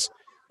way, is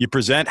you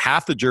present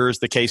half the jurors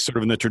the case sort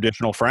of in the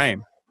traditional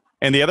frame,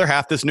 and the other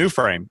half this new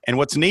frame. And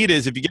what's neat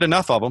is if you get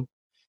enough of them,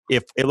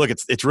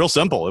 it's real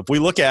simple. If we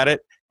look at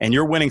it and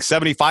you're winning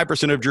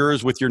 75% of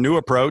jurors with your new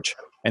approach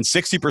and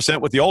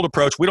 60% with the old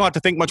approach, we don't have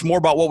to think much more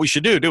about what we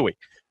should do we?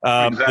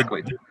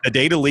 Exactly. The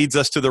data leads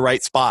us to the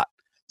right spot.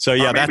 So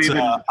yeah,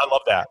 I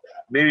love that.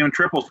 Maybe even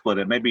triple split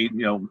it. Maybe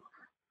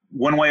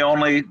one way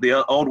only,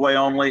 the old way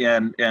only,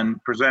 and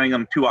presenting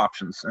them two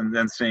options, and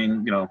then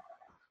seeing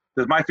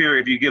because my theory,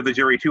 if you give the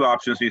jury two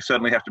options, you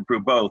suddenly have to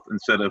prove both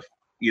instead of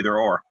either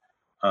or.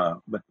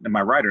 But am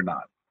I right or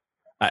not?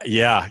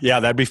 Yeah,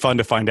 that'd be fun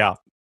to find out.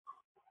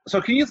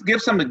 So can you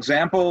give some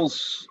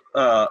examples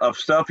of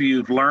stuff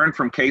you've learned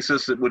from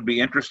cases that would be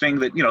interesting?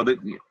 That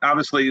that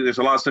obviously there's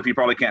a lot of stuff you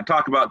probably can't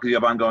talk about because you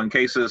have ongoing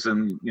cases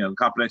and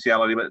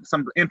confidentiality, but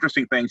some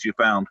interesting things you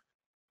found.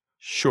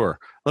 Sure.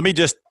 Let me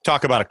just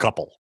talk about a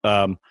couple.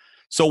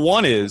 So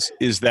one is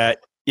that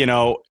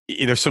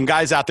there's some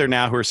guys out there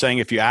now who are saying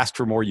if you ask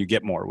for more, you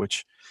get more.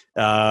 Which,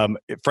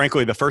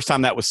 frankly, the first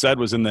time that was said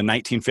was in the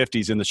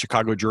 1950s in the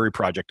Chicago Jury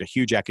Project, a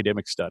huge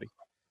academic study.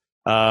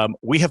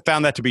 We have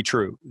found that to be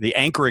true. The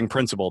anchoring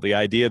principle, the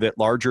idea that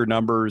larger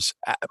numbers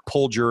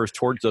pull jurors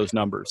towards those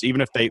numbers,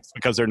 even if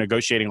because they're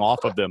negotiating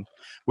off of them,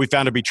 we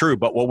found to be true.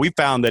 But what we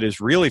found that is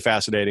really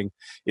fascinating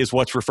is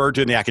what's referred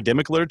to in the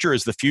academic literature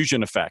as the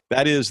fusion effect.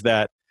 That is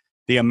that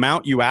the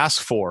amount you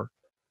ask for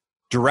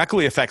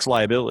directly affects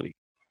liability.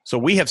 So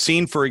we have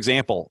seen, for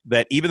example,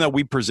 that even though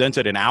we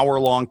presented an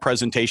hour-long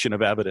presentation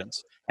of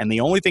evidence, and the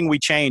only thing we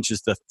changed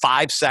is the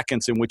 5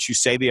 seconds in which you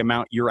say the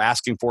amount you're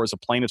asking for as a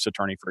plaintiff's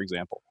attorney, for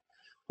example,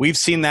 we've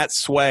seen that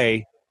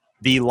sway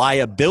the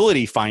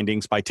liability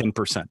findings by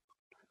 10%.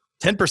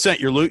 10%,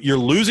 you're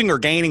losing or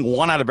gaining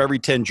 1 out of every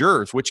 10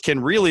 jurors, which can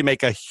really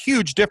make a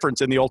huge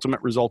difference in the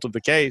ultimate result of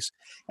the case.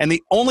 And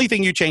the only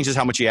thing you change is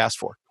how much you ask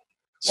for.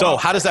 So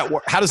how does that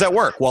work? How does that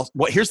work? Well,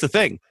 here's the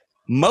thing.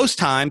 Most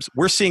times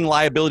we're seeing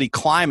liability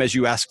climb as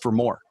you ask for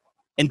more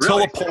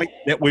until a point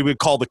that we would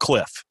call the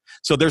cliff.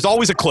 So there's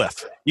always a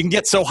cliff. You can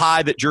get so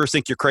high that jurors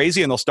think you're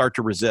crazy and they'll start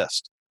to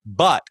resist.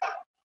 But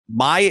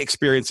my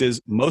experience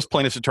is most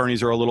plaintiffs'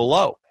 attorneys are a little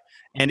low.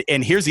 And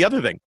here's the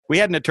other thing. We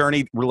had an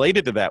attorney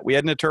related to that. We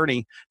had an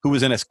attorney who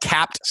was in a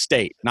capped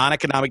state.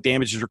 Non-economic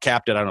damages were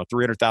capped at,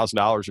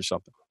 $300,000 or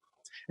something.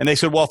 And they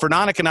said, well, for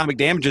non-economic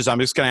damages, I'm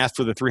just going to ask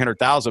for the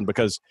 $300,000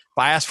 because if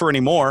I ask for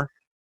any more,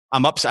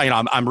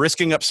 I'm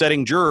risking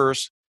upsetting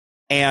jurors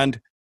and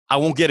I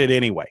won't get it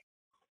anyway.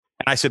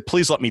 And I said,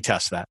 please let me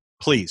test that,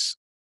 please.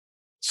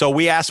 So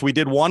we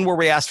did one where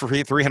we asked for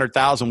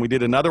 300,000. We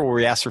did another where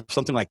we asked for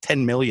something like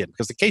 10 million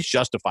because the case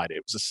justified it.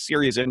 It was a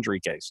serious injury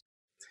case.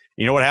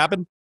 You know what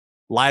happened?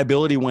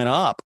 Liability went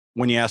up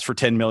when you asked for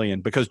 10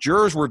 million because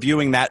jurors were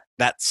viewing that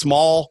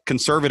small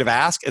conservative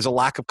ask as a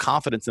lack of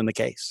confidence in the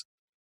case.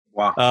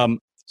 Wow.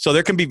 So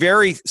there can be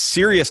very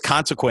serious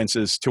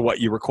consequences to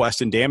what you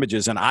request in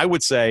damages. And I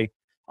would say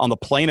on the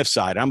plaintiff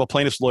side, I'm a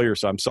plaintiff's lawyer,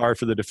 so I'm sorry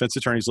for the defense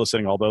attorneys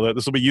listening, although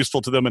this will be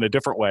useful to them in a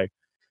different way.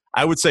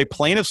 I would say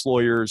plaintiff's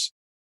lawyers,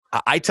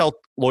 I tell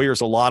lawyers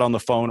a lot on the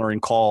phone or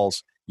in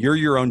calls, you're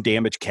your own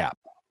damage cap,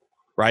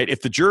 right?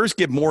 If the jurors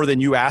give more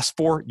than you asked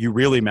for, you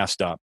really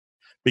messed up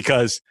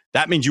because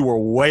that means you were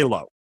way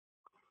low.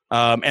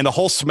 And the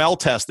whole smell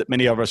test that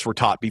many of us were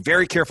taught, be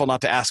very careful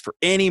not to ask for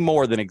any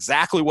more than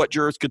exactly what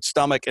jurors could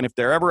stomach. And if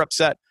they're ever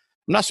upset,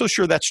 I'm not so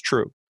sure that's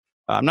true.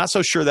 I'm not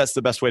so sure that's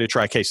the best way to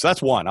try a case. So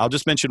that's one. I'll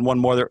just mention one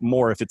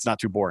more if it's not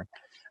too boring.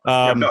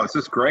 No, this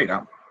is great.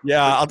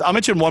 I'll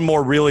mention one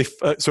more really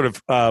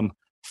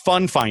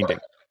fun finding.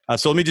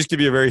 So let me just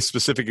give you a very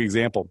specific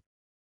example.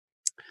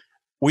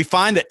 We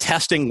find that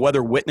testing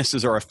whether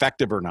witnesses are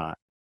effective or not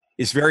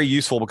is very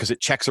useful because it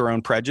checks our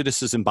own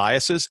prejudices and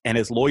biases. And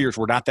as lawyers,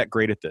 we're not that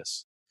great at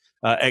this,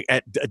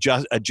 at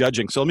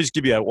judging. So let me just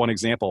give you one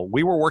example.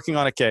 We were working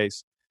on a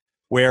case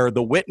where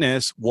the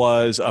witness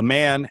was a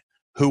man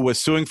who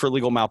was suing for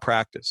legal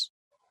malpractice.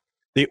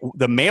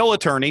 The male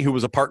attorney, who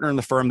was a partner in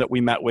the firm that we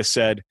met with,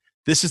 said,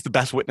 "This is the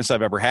best witness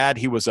I've ever had.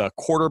 He was a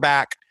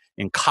quarterback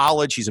in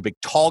college. He's a big,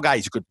 tall guy.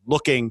 He's good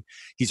looking.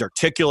 He's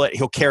articulate.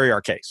 He'll carry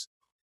our case."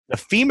 The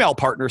female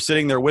partner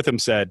sitting there with him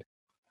said,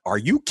 "Are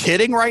you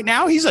kidding right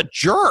now? He's a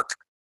jerk."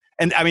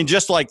 And I mean,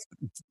 just like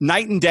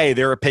night and day,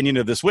 their opinion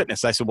of this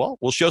witness. I said, "Well,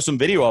 we'll show some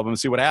video of him and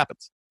see what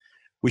happens."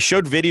 We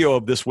showed video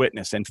of this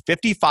witness, and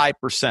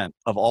 55%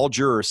 of all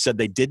jurors said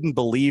they didn't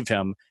believe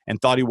him and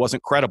thought he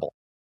wasn't credible.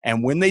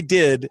 And when they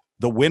did,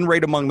 the win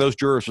rate among those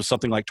jurors was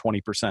something like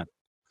 20%.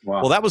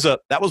 Wow. Well, that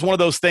was one of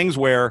those things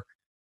where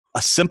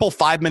a simple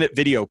 5-minute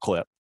video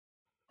clip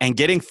and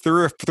getting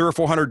three or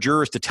 400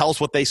 jurors to tell us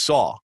what they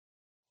saw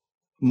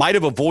might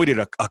have avoided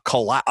a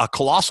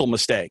colossal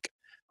mistake.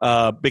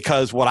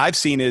 Because what I've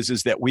seen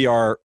is that we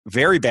are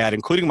very bad,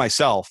 including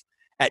myself,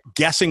 at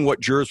guessing what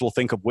jurors will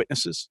think of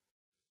witnesses.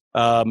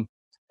 And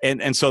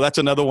so that's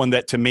another one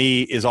that to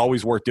me is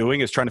always worth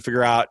doing, is trying to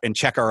figure out and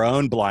check our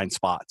own blind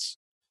spots.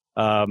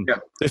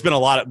 There's been a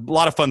lot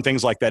of fun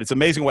things like that. It's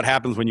amazing what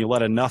happens when you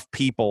let enough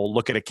people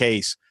look at a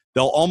case.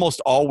 They'll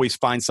almost always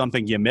find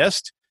something you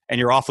missed, and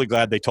you're awfully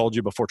glad they told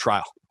you before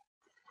trial.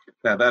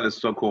 Yeah, that is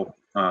so cool.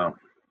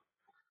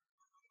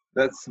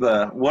 That's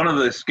one of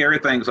the scary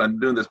things I'm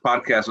doing this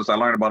podcast is I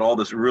learned about all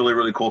this really,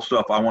 really cool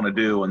stuff I want to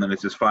do, and then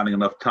it's just finding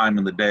enough time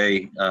in the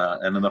day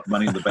and enough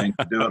money in the bank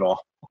to do it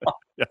all.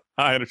 Yeah,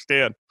 I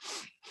understand.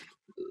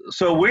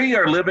 So we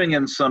are living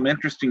in some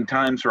interesting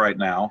times right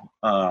now.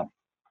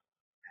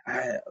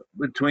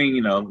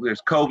 Between,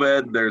 there's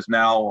COVID, there's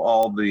now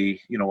all the,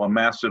 a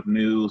massive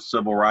new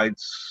civil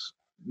rights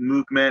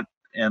movement,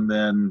 and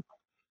then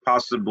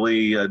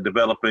possibly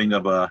developing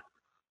of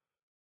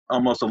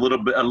almost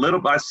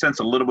I sense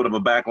a little bit of a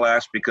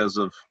backlash because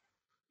of,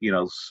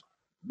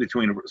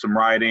 between some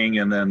rioting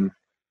and then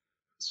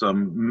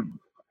some,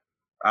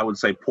 I would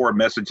say, poor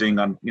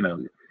messaging on,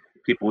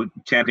 people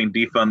chanting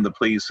defund the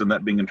police, and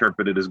that being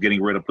interpreted as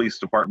getting rid of police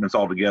departments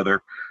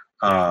altogether.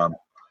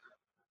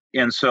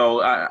 And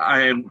so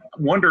I'm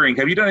wondering,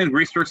 have you done any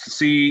research to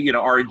see,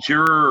 are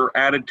juror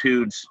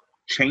attitudes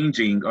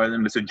changing,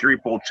 or is the jury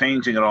pool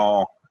changing at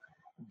all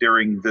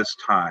during this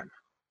time?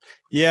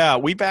 Yeah,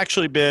 we've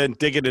actually been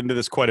digging into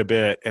this quite a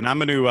bit, and I'm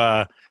going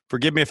to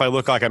forgive me if I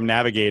look like I'm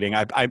navigating.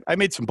 I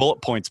made some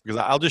bullet points because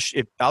I'll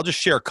just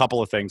share a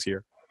couple of things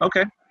here.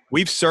 Okay.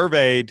 We've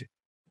surveyed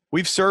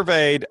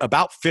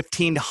about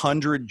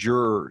 1,500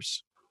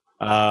 jurors,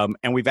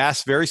 and we've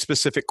asked very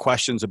specific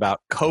questions about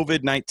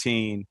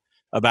COVID-19,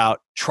 about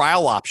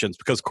trial options,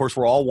 because of course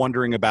we're all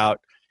wondering about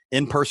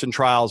in-person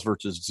trials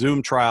versus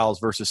Zoom trials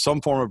versus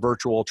some form of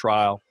virtual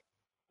trial.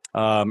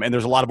 And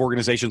there's a lot of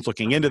organizations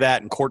looking into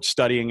that and courts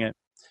studying it.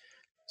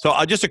 So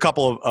just a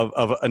couple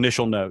of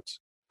initial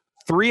notes.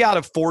 3 out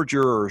of 4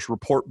 jurors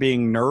report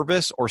being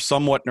nervous or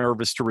somewhat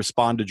nervous to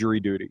respond to jury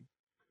duty.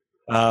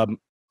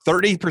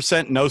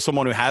 30% know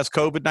someone who has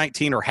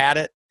COVID-19 or had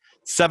it.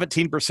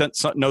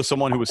 17% know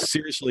someone who was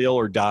seriously ill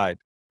or died.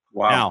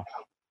 Wow. Now,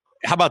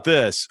 how about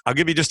this? I'll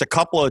give you just a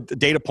couple of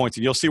data points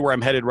and you'll see where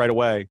I'm headed right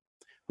away.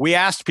 We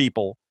asked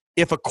people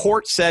if a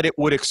court said it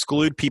would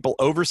exclude people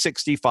over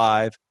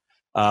 65,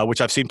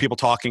 which I've seen people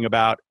talking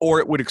about, or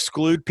it would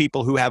exclude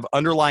people who have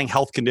underlying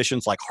health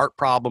conditions like heart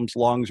problems,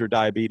 lungs, or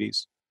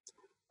diabetes.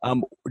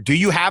 Do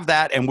you have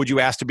that, and would you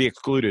ask to be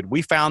excluded?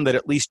 We found that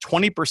at least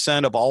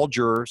 20% of all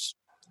jurors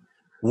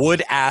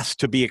would ask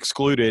to be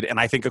excluded, and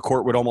I think a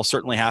court would almost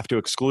certainly have to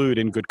exclude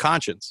in good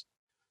conscience.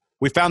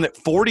 We found that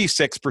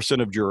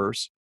 46% of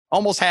jurors,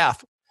 almost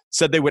half,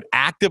 said they would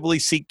actively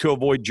seek to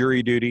avoid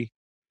jury duty.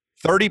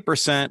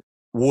 30%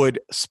 would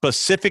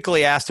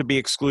specifically ask to be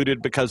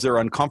excluded because they're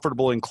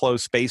uncomfortable in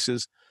closed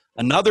spaces.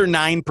 Another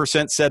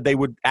 9% said they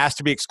would ask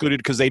to be excluded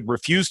because they'd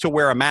refuse to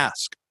wear a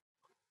mask.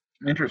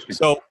 Interesting.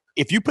 So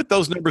if you put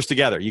those numbers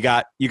together, you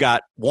got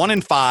 1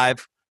 in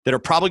 5 that are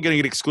probably going to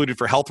get excluded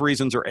for health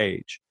reasons or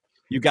age.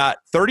 You got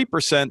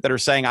 30% that are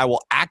saying, I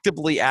will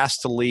actively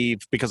ask to leave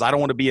because I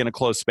don't want to be in a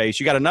closed space.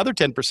 You got another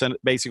 10%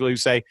 basically who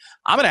say,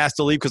 I'm going to ask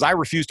to leave because I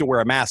refuse to wear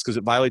a mask because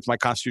it violates my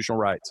constitutional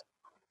rights.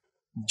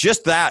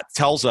 Just that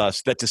tells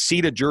us that to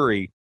seat a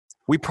jury,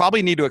 we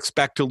probably need to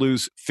expect to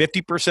lose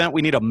 50%.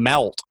 We need a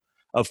melt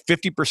of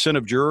 50%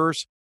 of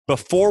jurors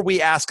before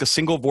we ask a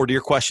single voir dire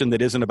question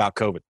that isn't about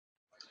COVID.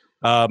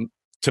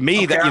 To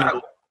me, okay,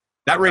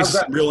 that raises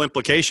some real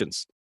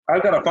implications.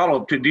 I've got a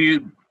follow-up. Do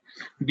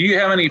you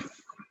have any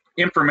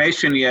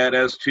information yet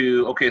as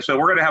to, okay, so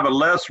we're going to have a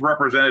less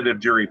representative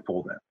jury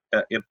pool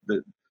then? If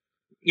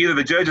either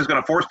the judge is going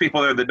to force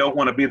people there that don't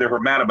want to be there who are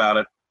mad about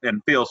it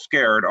and feel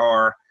scared,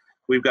 or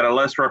we've got a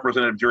less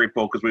representative jury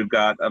pool because we've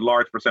got a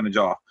large percentage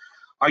off.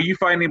 Are you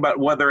finding about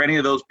whether any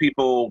of those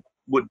people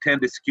would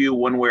tend to skew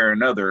one way or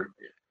another?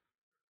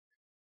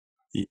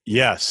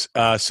 Yes.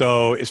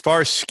 So as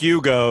far as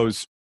skew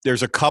goes,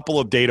 there's a couple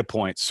of data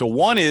points. So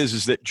one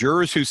is that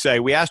jurors who say,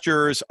 we ask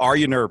jurors, are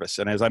you nervous?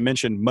 And as I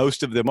mentioned,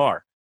 most of them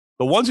are.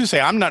 The ones who say,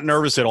 I'm not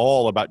nervous at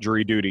all about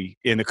jury duty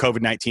in the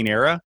COVID-19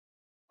 era,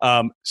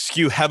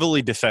 skew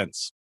heavily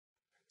defense.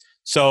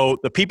 So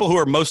the people who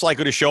are most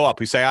likely to show up,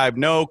 who say, I have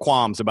no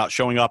qualms about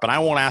showing up and I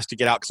won't ask to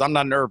get out because I'm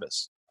not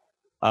nervous.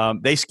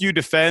 They skew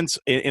defense.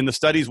 In the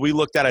studies we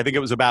looked at, I think it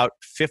was about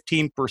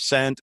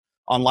 15%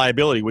 on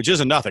liability, which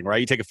isn't nothing, right?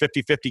 You take a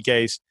 50-50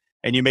 case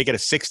and you make it a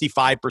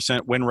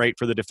 65% win rate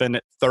for the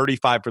defendant,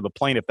 35% for the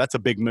plaintiff. That's a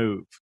big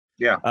move.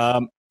 Yeah.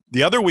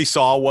 The other we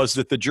saw was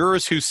that the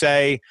jurors who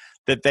say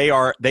that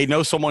they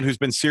know someone who's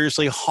been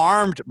seriously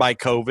harmed by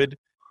COVID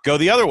go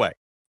the other way.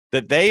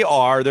 That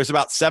there's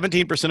about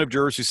 17% of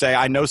jurors who say,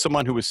 I know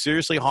someone who was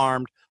seriously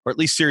harmed or at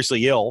least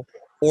seriously ill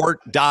or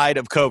died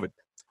of COVID.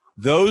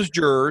 Those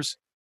jurors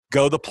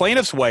go the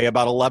plaintiff's way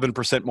about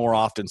 11% more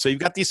often. So you've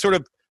got these sort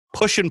of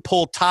push and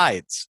pull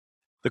tides.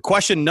 The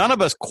question none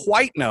of us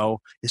quite know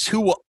is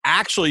who will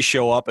actually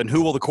show up and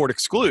who will the court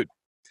exclude.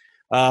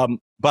 But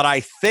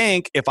I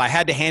think if I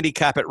had to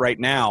handicap it right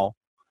now,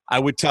 I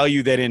would tell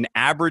you that in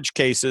average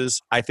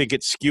cases, I think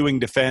it's skewing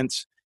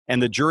defense,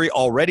 and the jury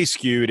already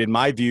skewed, in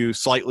my view,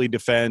 slightly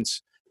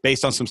defense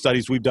based on some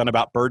studies we've done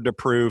about burden of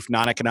proof,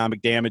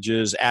 non-economic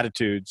damages,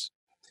 attitudes.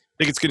 I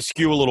think it's going to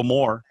skew a little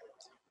more.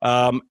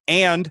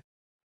 And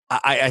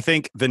I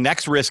think the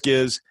next risk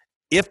is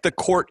if the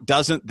court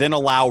doesn't then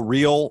allow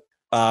real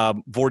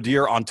voir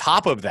dire on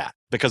top of that,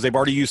 because they've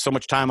already used so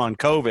much time on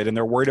COVID and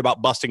they're worried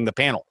about busting the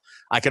panel.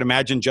 I can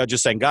imagine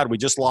judges saying, God, we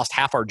just lost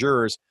half our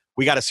jurors.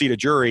 We got to seat a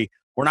jury.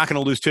 We're not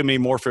going to lose too many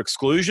more for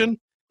exclusion.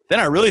 Then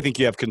I really think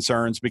you have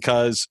concerns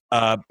because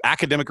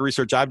academic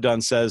research I've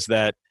done says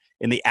that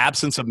in the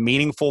absence of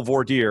meaningful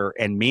voir dire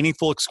and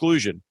meaningful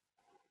exclusion,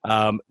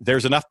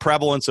 there's enough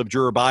prevalence of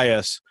juror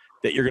bias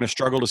that you're going to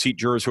struggle to seat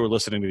jurors who are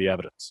listening to the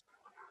evidence.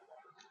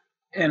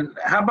 And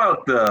how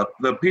about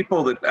the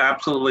people that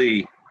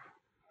absolutely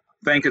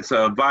think it's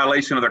a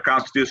violation of their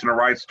constitutional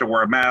rights to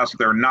wear a mask?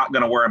 They're not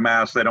going to wear a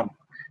mask. They don't,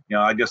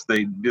 I guess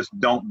they just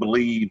don't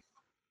believe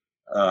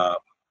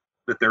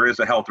that there is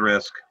a health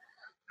risk.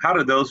 How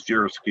do those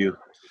jurors skew?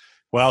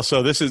 Well,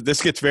 so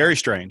this gets very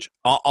strange.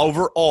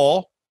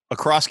 Overall,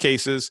 across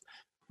cases,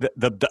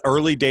 the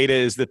early data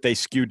is that they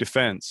skew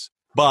defense,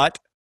 but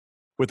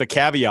with a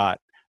caveat.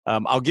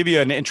 I'll give you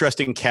an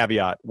interesting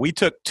caveat. We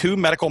took 2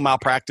 medical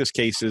malpractice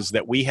cases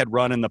that we had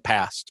run in the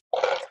past.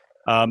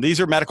 These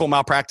are medical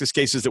malpractice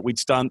cases that we'd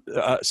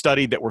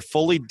studied that were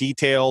fully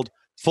detailed,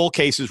 full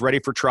cases ready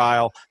for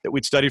trial that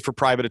we'd studied for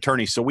private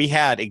attorneys. So we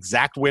had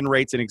exact win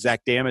rates and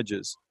exact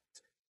damages.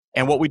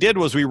 And what we did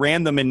was we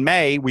ran them in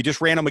May. We just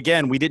ran them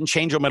again. We didn't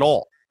change them at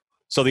all.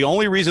 So the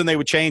only reason they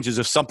would change is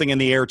if something in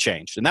the air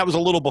changed. And that was a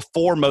little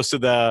before most of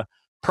the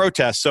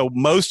protests. So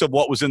most of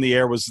what was in the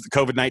air was the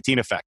COVID-19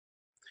 effect.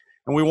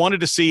 And we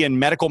wanted to see in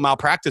medical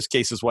malpractice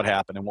cases what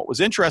happened. And what was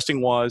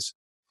interesting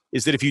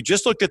is that if you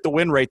just looked at the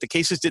win rate, the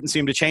cases didn't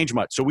seem to change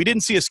much. So we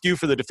didn't see a skew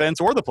for the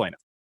defense or the plaintiff,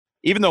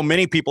 even though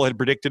many people had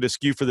predicted a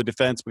skew for the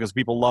defense because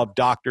people loved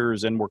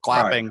doctors and were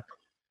clapping.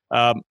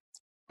 Right.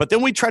 But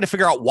then we try to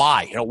figure out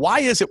why. Why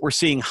is it we're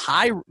seeing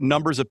high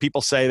numbers of people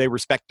say they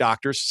respect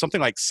doctors,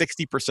 something like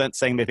 60%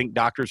 saying they think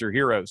doctors are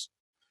heroes.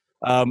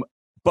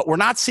 But we're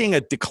not seeing a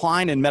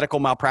decline in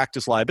medical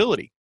malpractice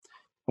liability.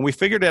 And we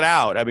figured it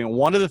out. I mean,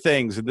 one of the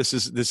things, and this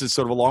is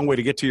sort of a long way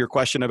to get to your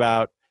question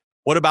about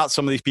what about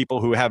some of these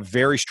people who have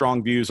very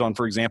strong views on,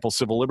 for example,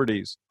 civil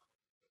liberties.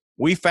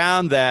 We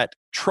found that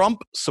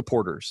Trump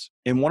supporters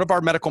in one of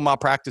our medical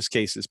malpractice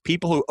cases,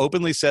 people who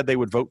openly said they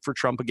would vote for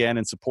Trump again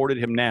and supported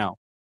him now,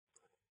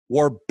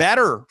 were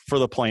better for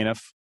the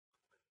plaintiff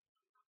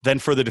than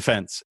for the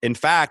defense. In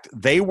fact,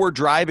 they were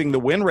driving the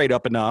win rate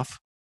up enough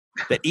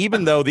that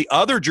even though the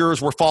other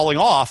jurors were falling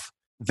off,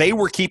 they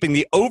were keeping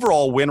the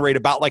overall win rate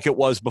about like it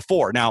was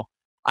before. Now,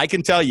 I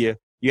can tell you,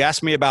 you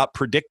asked me about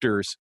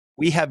predictors.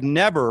 We have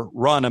never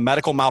run a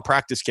medical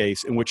malpractice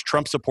case in which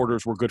Trump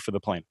supporters were good for the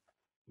plaintiff.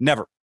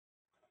 Never.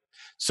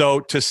 So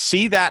to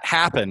see that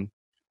happen,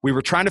 we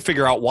were trying to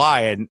figure out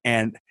why.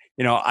 And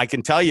I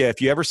can tell you,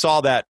 if you ever saw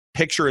that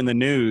picture in the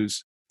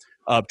news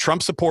of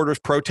Trump supporters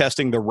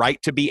protesting the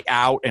right to be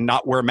out and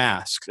not wear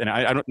masks, and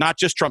I don't, not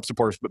just Trump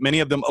supporters, but many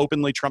of them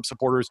openly Trump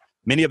supporters,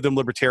 many of them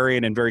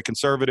libertarian and very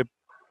conservative.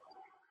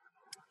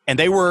 And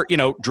they were,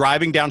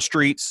 driving down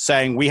streets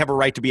saying, we have a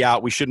right to be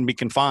out, we shouldn't be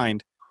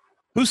confined.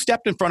 Who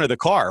stepped in front of the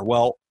car?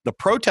 Well, the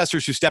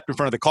protesters who stepped in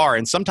front of the car,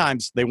 and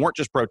sometimes they weren't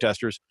just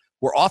protesters,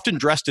 were often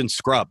dressed in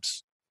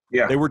scrubs.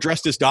 Yeah. They were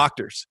dressed as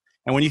doctors.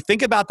 And when you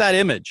think about that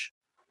image,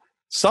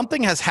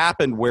 something has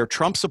happened where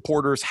Trump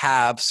supporters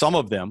some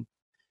of them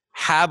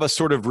have a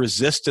sort of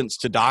resistance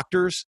to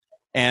doctors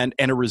and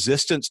a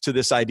resistance to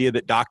this idea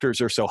that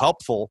doctors are so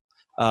helpful.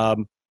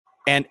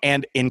 And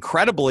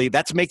incredibly,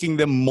 that's making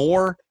them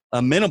more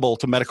amenable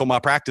to medical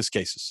malpractice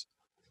cases.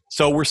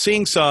 So we're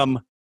seeing some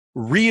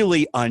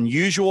really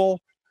unusual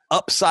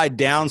upside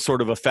down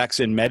sort of effects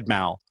in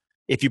MedMal.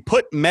 If you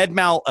put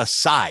MedMal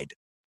aside,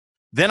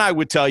 then I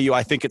would tell you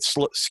I think it's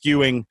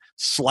skewing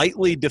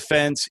slightly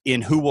defense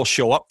in who will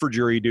show up for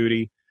jury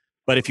duty,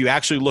 But if you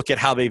actually look at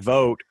how they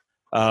vote,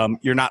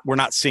 we're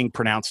not seeing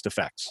pronounced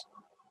effects.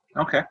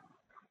 Okay.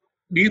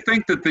 Do you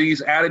think that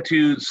these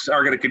attitudes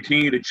are going to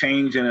continue to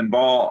change and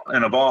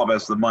evolve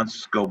as the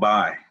months go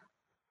by?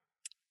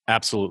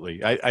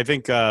 Absolutely. I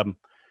think,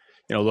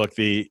 look,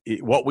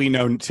 what we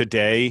know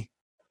today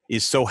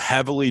is so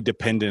heavily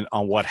dependent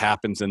on what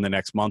happens in the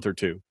next month or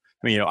two.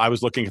 I mean, I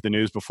was looking at the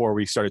news before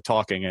we started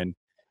talking, and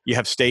you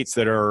have states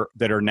that are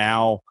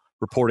now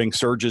reporting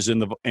surges in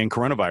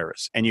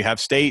coronavirus, and you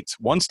have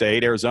one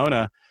state,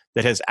 Arizona,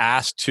 that has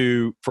asked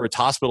for its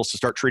hospitals to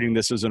start treating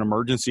this as an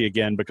emergency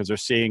again because they're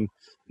seeing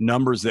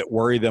numbers that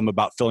worry them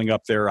about filling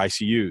up their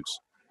ICUs.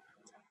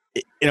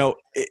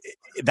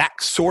 That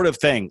sort of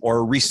thing, or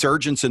a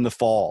resurgence in the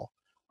fall,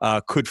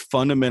 could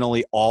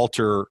fundamentally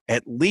alter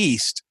at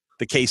least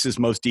the cases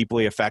most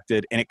deeply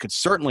affected, and it could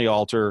certainly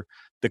alter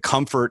the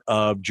comfort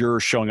of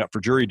jurors showing up for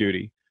jury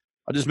duty.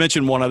 I'll just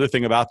mention one other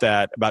thing about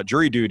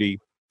jury duty.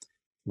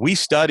 We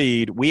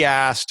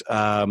asked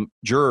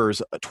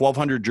jurors,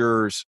 1,200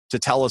 jurors, to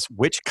tell us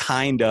which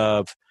kind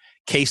of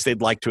case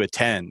they'd like to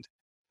attend.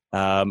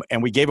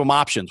 And we gave them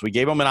options. We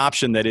gave them an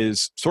option that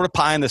is sort of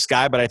pie in the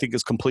sky, but I think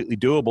is completely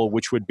doable,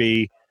 which would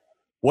be,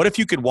 what if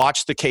you could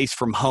watch the case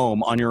from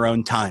home on your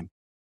own time?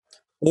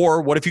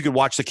 Or what if you could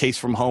watch the case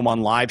from home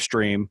on live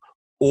stream?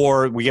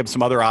 Or we gave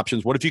some other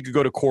options. What if you could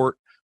go to court,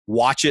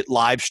 watch it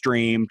live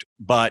streamed,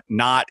 but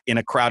not in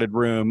a crowded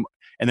room?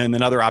 And then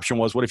another option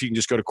was, what if you can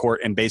just go to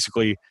court and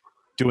basically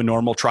do a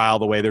normal trial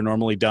the way they're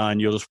normally done?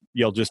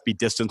 You'll just be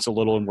distanced a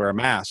little and wear a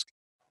mask.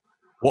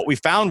 What we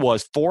found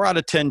was 4 out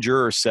of 10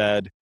 jurors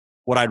said,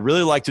 what I'd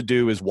really like to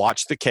do is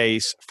watch the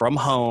case from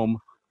home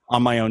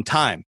on my own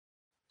time.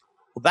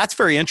 Well, that's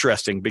very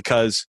interesting,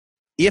 because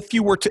if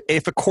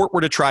a court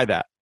were to try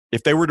that,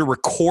 if they were to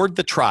record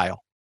the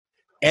trial,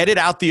 edit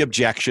out the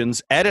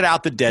objections, edit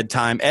out the dead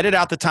time, edit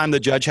out the time the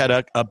judge had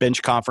a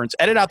bench conference,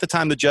 edit out the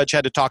time the judge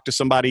had to talk to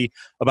somebody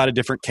about a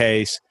different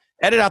case,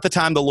 edit out the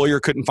time the lawyer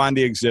couldn't find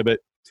the exhibit,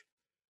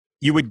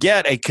 you would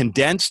get a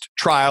condensed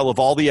trial of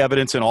all the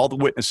evidence and all the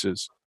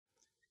witnesses.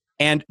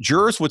 And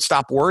jurors would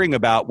stop worrying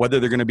about whether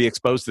they're going to be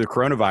exposed to the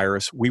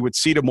coronavirus. We would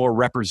see a more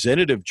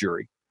representative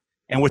jury.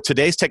 And with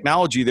today's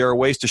technology, there are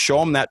ways to show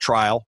them that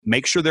trial,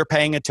 make sure they're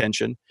paying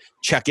attention,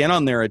 check in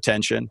on their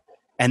attention,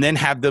 and then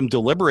have them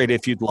deliberate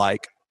if you'd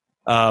like.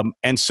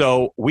 And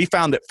so we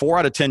found that 4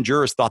 out of 10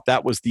 jurors thought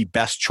that was the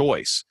best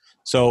choice.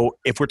 So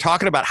if we're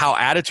talking about how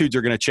attitudes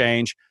are going to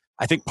change,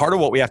 I think part of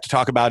what we have to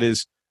talk about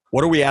is,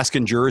 what are we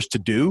asking jurors to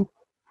do?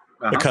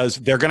 Because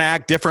they're going to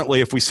act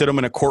differently if we sit them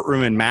in a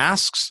courtroom in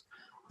masks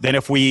than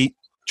if we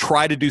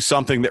try to do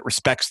something that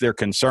respects their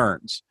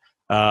concerns.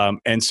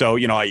 And so,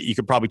 you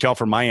could probably tell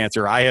from my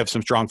answer, I have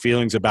some strong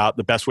feelings about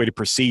the best way to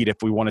proceed if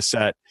we want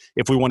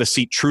to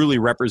seat truly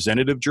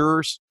representative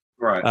jurors,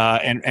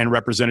 right, and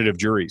representative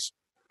juries.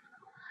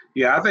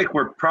 Yeah, I think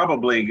we're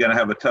probably going to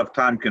have a tough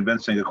time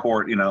convincing a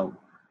court,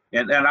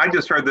 and I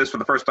just heard this for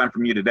the first time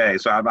from you today,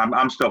 so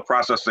I'm still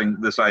processing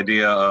this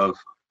idea of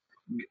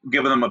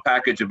giving them a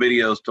package of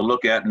videos to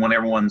look at, and when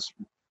everyone's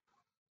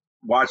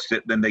watched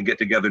it, then they get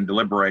together and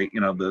deliberate.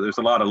 There's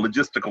a lot of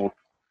logistical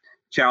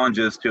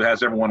challenges to,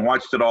 has everyone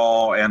watched it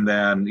all, and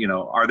then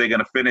are they going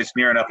to finish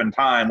near enough in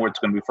time where it's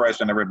going to be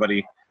fresh in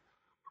everybody's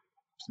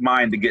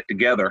mind to get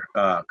together,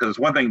 because it's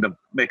one thing to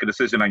make a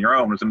decision on your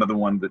own, it's another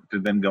one to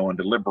then go and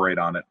deliberate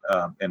on it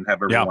and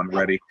have everyone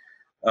ready.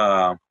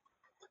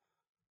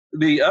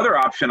 The other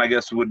option, I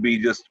guess, would be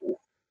just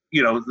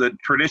the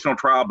traditional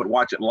trial, but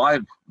watch it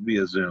live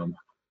via Zoom.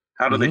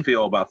 How do they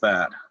feel about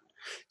that?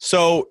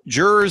 So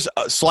jurors,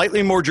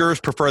 slightly more jurors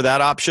prefer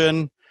that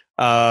option,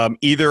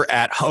 either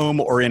at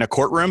home or in a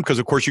courtroom, because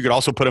of course you could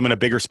also put them in a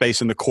bigger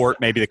space in the court,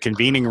 maybe the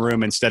convening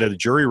room instead of the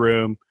jury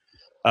room,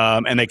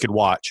 and they could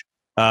watch.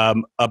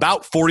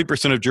 About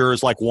 40% of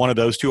jurors like one of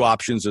those two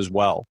options as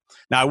well.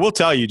 Now, I will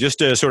tell you, just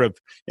to sort of,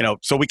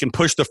 so we can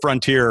push the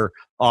frontier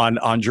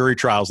on jury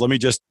trials, let me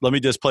just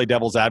play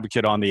devil's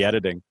advocate on the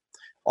editing.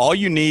 All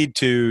you need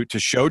to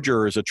show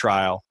jurors a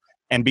trial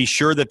and be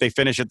sure that they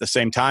finish at the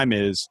same time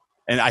is,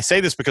 and I say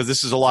this because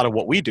this is a lot of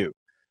what we do.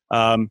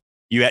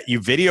 You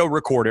video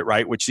record it,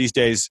 right? Which these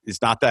days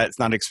it's not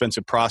an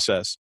expensive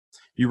process.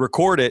 You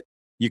record it,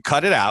 you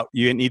cut it out,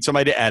 you need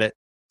somebody to edit.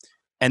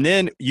 And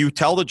then you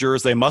tell the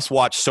jurors they must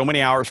watch so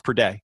many hours per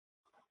day.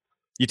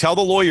 You tell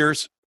the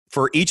lawyers,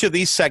 for each of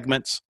these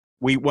segments,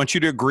 we want you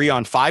to agree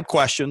on 5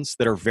 questions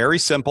that are very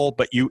simple,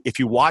 but if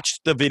you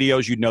watched the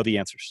videos, you'd know the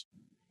answers,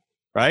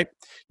 right?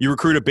 You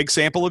recruit a big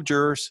sample of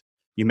jurors.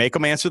 You make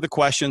them answer the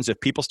questions.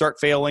 If people start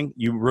failing,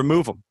 you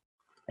remove them.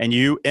 And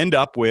you end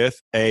up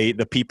with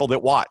the people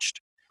that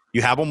watched.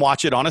 You have them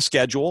watch it on a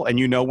schedule, and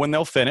you know when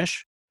they'll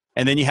finish.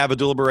 And then you have a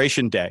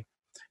deliberation day.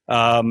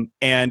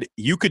 And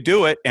you could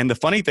do it. And the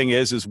funny thing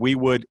is we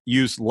would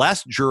use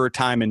less juror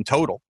time in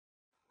total.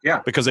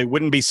 Yeah. Because they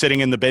wouldn't be sitting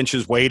in the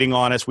benches waiting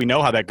on us. We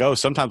know how that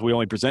goes. Sometimes we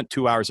only present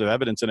 2 hours of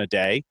evidence in a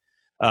day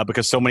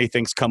because so many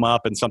things come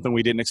up and something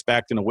we didn't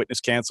expect and a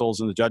witness cancels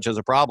and the judge has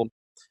a problem.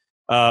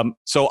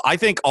 So I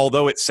think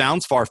although it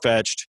sounds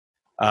far-fetched,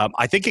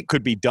 I think it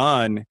could be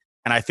done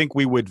And I think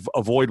we would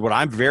avoid what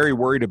I'm very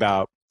worried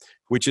about,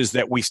 which is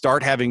that we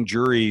start having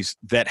juries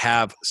that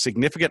have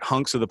significant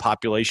hunks of the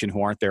population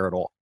who aren't there at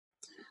all.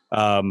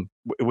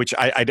 Which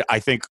I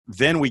think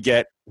then we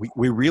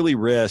really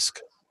risk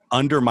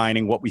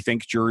undermining what we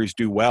think juries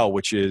do well,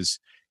 which is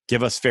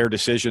give us fair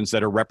decisions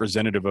that are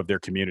representative of their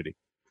community.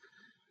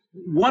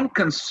 One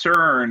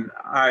concern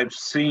I've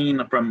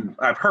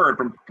heard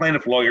from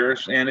plaintiff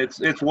lawyers, and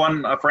it's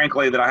one,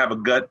 frankly, that I have a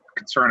gut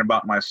concern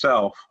about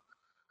myself.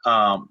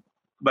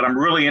 But I'm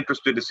really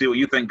interested to see what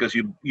you think, because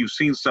you've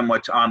seen so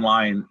much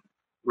online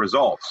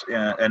results,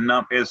 and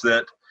is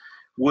that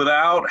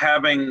without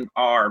having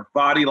our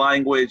body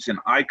language and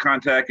eye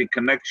contact and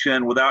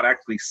connection, without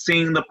actually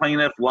seeing the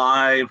plaintiff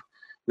live,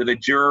 that a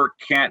juror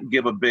can't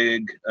give a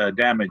big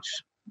damage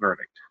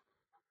verdict.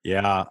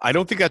 Yeah, I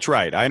don't think that's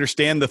right. I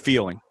understand the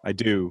feeling. I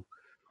do.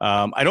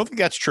 I don't think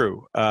that's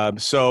true.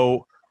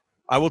 So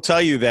I will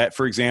tell you that,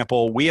 for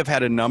example, we have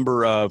had a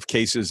number of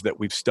cases that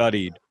we've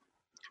studied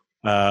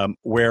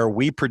where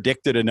we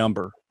predicted a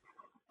number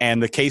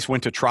and the case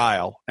went to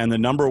trial and the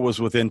number was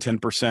within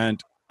 10%.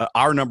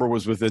 Our number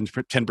was within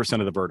 10%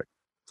 of the verdict.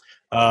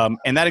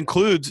 And that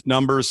includes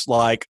numbers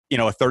like, a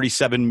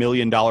 $37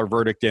 million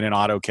verdict in an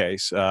auto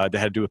case that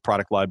had to do with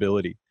product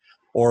liability,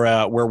 or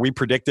where we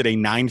predicted a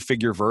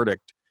 9-figure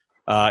verdict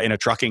in a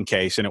trucking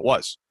case, and it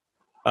was.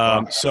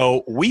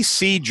 So we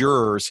see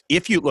jurors,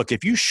 if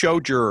you show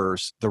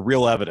jurors the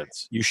real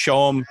evidence, you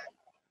show them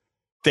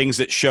things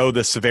that show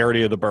the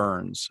severity of the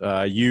burns,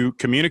 you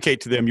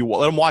communicate to them, you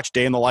let them watch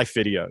day in the life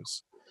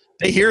videos.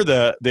 They hear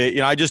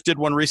I just did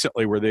one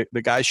recently where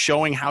the guy's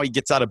showing how he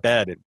gets out of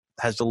bed and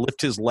has to lift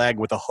his leg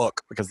with a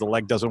hook because the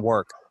leg doesn't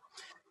work.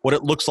 What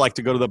it looks like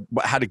to go to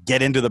how to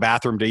get into the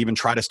bathroom to even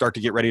try to start to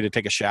get ready to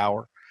take a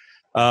shower.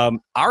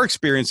 Our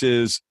experience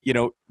is,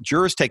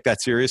 jurors take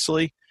that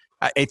seriously.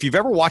 If you've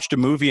ever watched a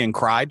movie and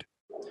cried,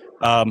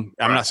 I'm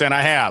not saying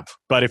I have,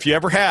 but if you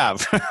ever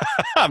have,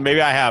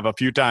 maybe I have a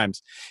few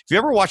times. If you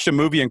ever watched a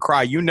movie and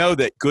cry, you know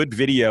that good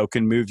video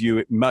can move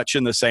you much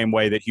in the same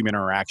way that human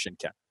interaction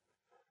can.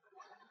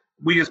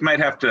 We just might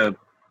have to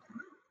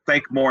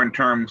think more in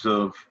terms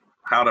of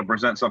how to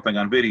present something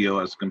on video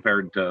as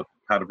compared to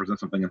how to present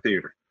something in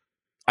theater.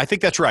 I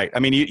think that's right. I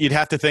mean, you'd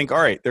have to think,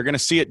 all right, they're going to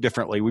see it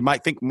differently. We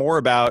might think more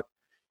about,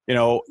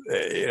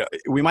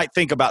 we might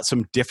think about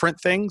some different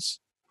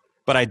things,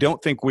 but I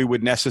don't think we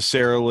would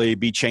necessarily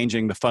be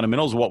changing the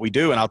fundamentals of what we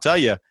do. And I'll tell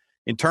you,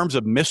 in terms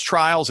of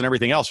mistrials and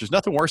everything else, there's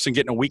nothing worse than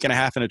getting a week and a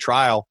half in a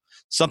trial,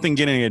 something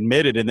getting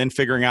admitted and then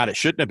figuring out it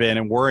shouldn't have been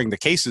and worrying the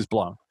case is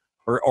blown,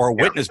 or a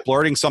witness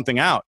blurting something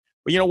out.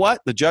 But you know what?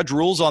 The judge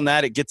rules on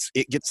that. It gets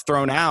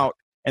thrown out,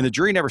 and the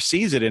jury never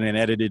sees it in an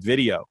edited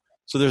video.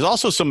 So there's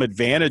also some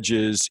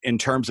advantages in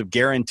terms of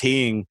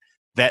guaranteeing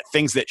that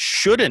things that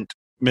shouldn't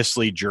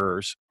mislead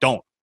jurors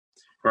don't.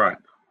 Right.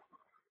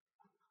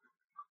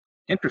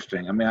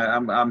 Interesting. I mean,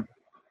 I'm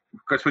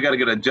of course, we got to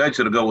get a judge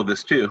that'll go with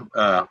this too.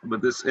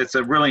 But it's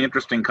a really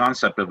interesting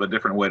concept of a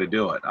different way to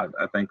do it.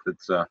 I think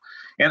that's,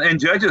 and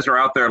judges are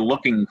out there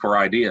looking for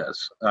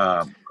ideas.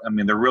 I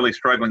mean, they're really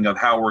struggling with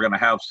how we're going to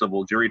have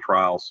civil jury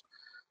trials.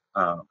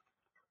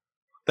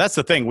 That's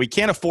the thing. We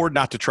can't afford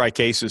not to try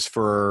cases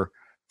for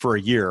a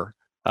year.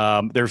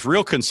 There's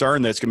real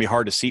concern that it's going to be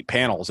hard to seat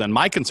panels. And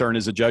my concern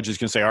is the judge is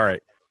going to say, all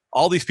right,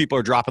 all these people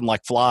are dropping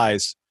like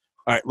flies.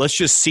 All right, let's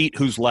just seat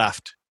who's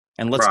left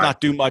and let's not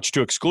do much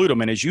to exclude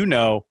them. And as you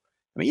know,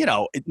 I mean,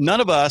 none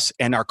of us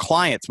and our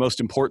clients, most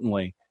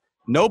importantly,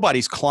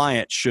 nobody's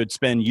client should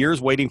spend years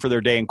waiting for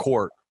their day in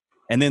court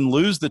and then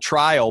lose the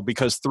trial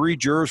because 3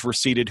 jurors were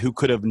seated who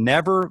could have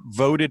never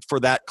voted for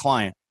that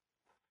client,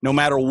 no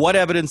matter what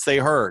evidence they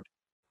heard.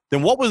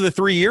 Then what was the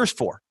 3 years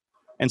for?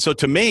 And so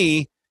to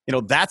me,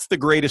 that's the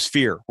greatest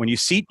fear. When you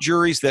seat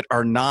juries that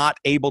are not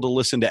able to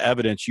listen to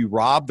evidence, you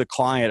rob the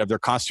client of their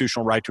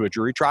constitutional right to a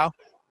jury trial.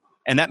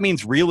 And that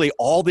means really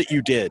all that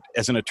you did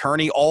as an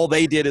attorney, all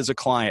they did as a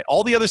client,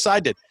 all the other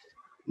side did,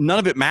 none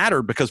of it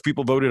mattered because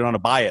people voted on a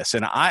bias.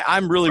 And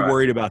I'm really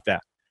worried about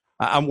that.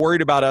 I'm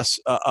worried about us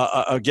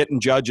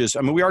getting judges.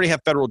 I mean, we already have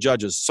federal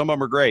judges. Some of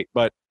them are great,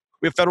 but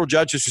we have federal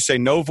judges who say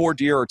no voir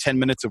dire or 10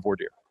 minutes of voir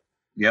dire.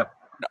 Yep.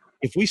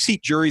 If we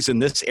seat juries in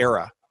this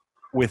era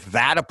with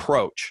that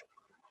approach,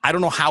 I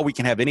don't know how we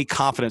can have any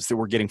confidence that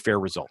we're getting fair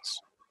results.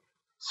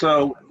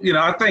 So,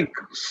 I think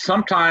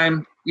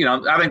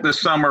I think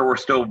this summer we're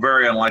still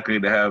very unlikely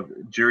to have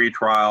jury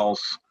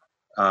trials.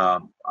 I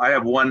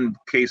have one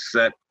case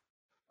set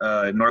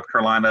in North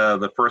Carolina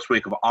the first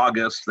week of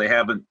August. They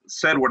haven't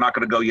said we're not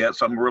going to go yet,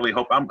 so I'm really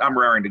I'm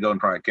raring to go and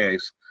try a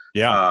case.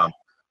 Yeah.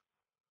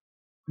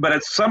 But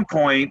at some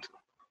point,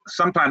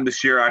 sometime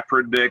this year, I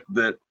predict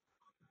that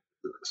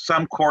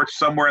some courts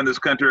somewhere in this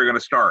country are going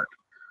to start.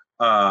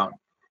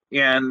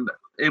 And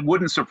it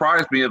wouldn't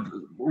surprise me if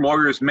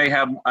lawyers may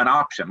have an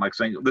option, like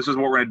saying, this is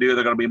what we're going to do.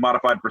 They're going to be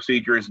modified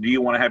procedures. Do you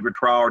want to have your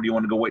trial or do you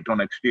want to go wait till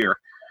next year?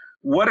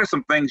 What are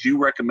some things you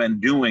recommend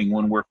doing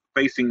when we're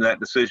facing that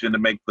decision to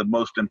make the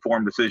most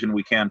informed decision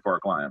we can for our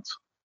clients?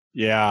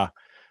 Yeah.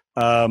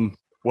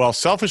 Well,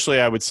 selfishly,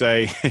 I would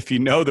say if you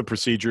know the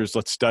procedures,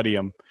 let's study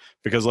them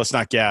because let's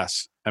not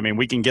guess. I mean,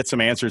 we can get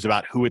some answers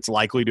about who it's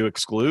likely to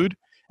exclude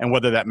and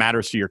whether that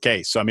matters to your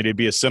case. So, I mean, it'd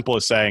be as simple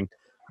as saying,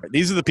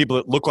 these are the people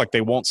that look like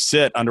they won't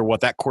sit under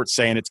what that court's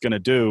saying it's going to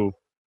do.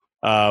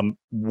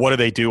 What do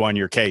they do on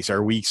your case?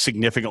 Are we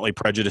significantly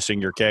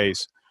prejudicing your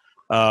case?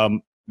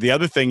 The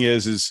other thing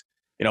is,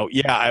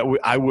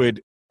 I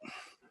would.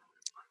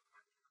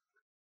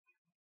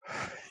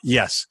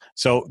 Yes.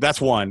 So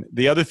that's one.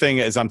 The other thing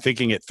is I'm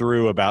thinking it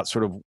through about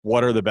sort of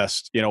what are the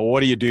best, what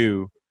do you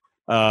do?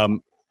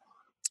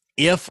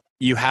 If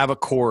you have a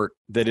court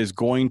that is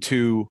going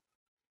to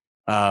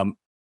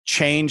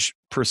change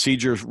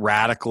procedures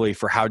radically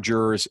for how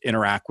jurors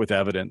interact with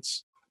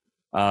evidence,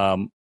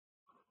 I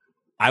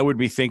would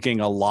be thinking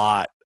a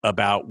lot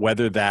about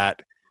whether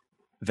that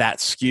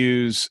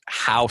skews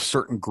how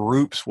certain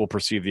groups will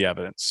perceive the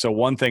evidence. So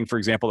one thing, for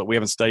example, that we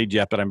haven't studied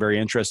yet, but I'm very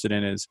interested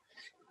in is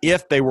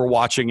if they were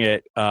watching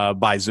it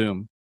by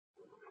Zoom,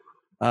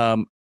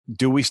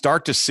 do we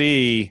start to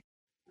see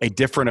a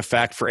different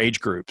effect for age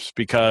groups?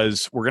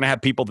 Because we're going to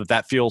have people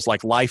that feels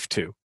like life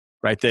to,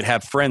 right? That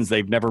have friends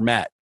they've never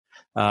met.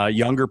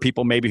 Younger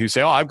people maybe who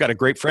say, oh, I've got a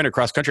great friend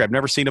across country. I've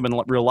never seen him in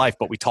real life,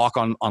 but we talk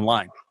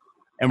online.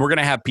 And we're going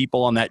to have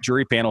people on that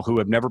jury panel who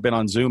have never been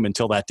on Zoom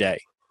until that day.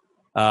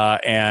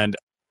 And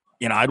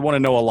I'd want to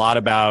know a lot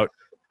about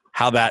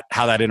how that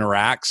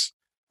interacts.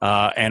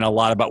 And a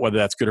lot about whether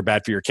that's good or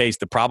bad for your case.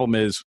 The problem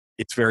is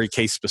it's very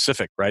case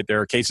specific, right?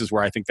 There are cases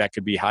where I think that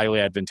could be highly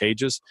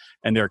advantageous,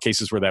 and there are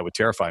cases where that would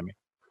terrify me.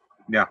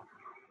 Yeah.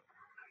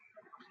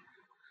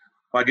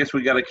 Well, I guess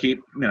we got to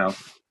keep,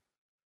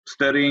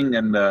 studying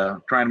and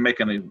trying to make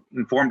an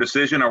informed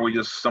decision. Or are we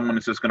just someone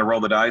that's just going to roll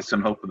the dice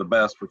and hope for the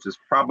best, which is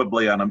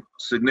probably on a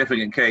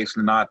significant case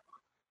not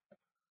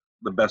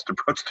the best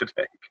approach to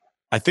take?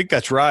 I think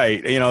that's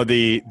right.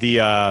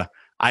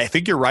 I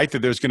think you're right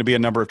that there's going to be a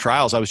number of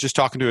trials. I was just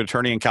talking to an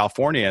attorney in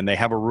California, and they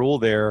have a rule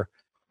there,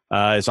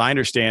 as I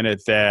understand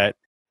it, that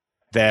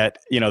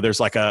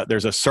there's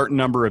a certain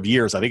number of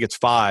years, I think it's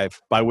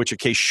 5, by which a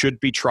case should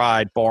be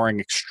tried barring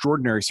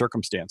extraordinary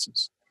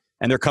circumstances.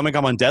 And they're coming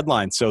up on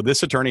deadlines. So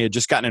this attorney had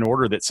just gotten an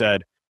order that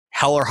said,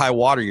 hell or high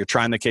water, you're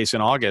trying the case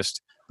in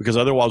August, because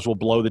otherwise we'll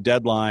blow the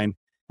deadline,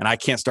 and I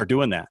can't start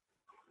doing that.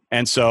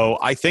 And so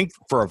I think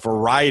for a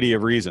variety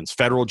of reasons,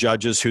 federal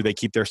judges who they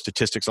keep their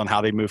statistics on how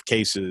they move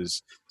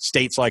cases,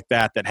 states like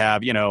that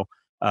have,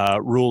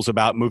 rules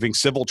about moving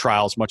civil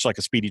trials, much like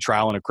a speedy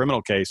trial in a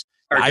criminal case.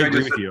 I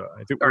agree with you.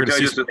 I think we're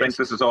judges that think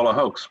this is all a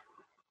hoax.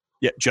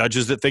 Yeah,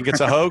 judges that think it's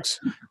a hoax.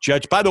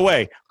 By the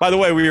way,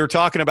 we were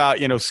talking about,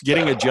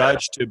 getting a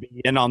judge to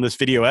be in on this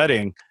video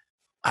editing.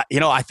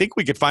 I think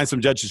we could find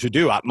some judges who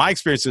do. My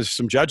experience is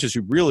some judges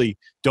who really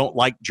don't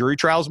like jury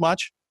trials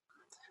much.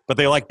 But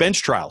they like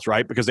bench trials,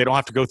 right? Because they don't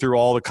have to go through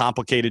all the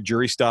complicated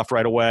jury stuff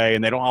right away.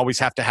 And they don't always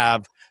have to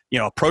have,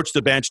 approach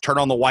the bench, turn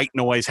on the white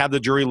noise, have the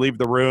jury leave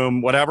the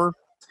room, whatever.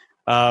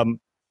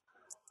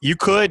 You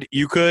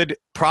could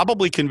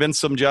probably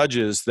convince some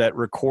judges that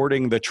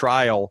recording the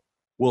trial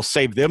will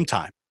save them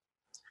time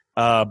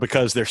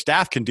because their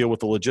staff can deal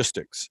with the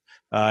logistics.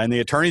 And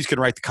the attorneys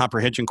can write the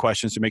comprehension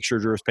questions to make sure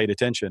jurors paid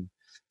attention.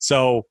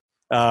 So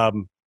I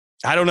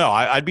don't know.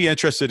 I'd be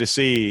interested to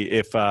see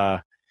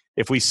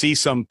if we see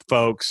some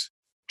folks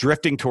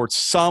drifting towards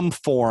some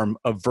form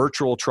of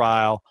virtual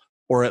trial,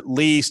 or at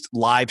least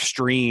live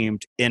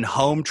streamed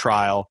in-home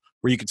trial,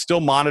 where you could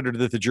still monitor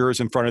that the jurors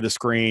in front of the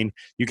screen,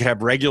 you could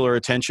have regular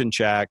attention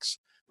checks,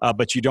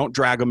 but you don't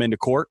drag them into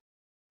court,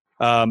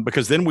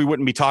 because then we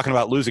wouldn't be talking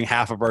about losing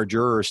half of our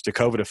jurors to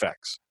COVID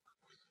effects.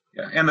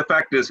 Yeah, and the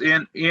fact is,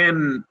 in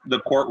the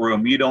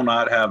courtroom, you do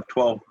not have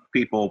 12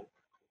 people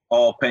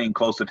all paying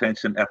close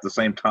attention at the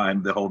same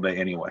time the whole day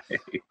anyway.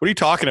 What are you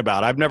talking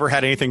about? I've never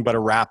had anything but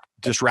rapt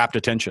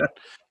attention.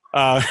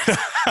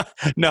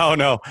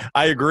 No,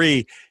 I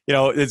agree.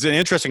 It's an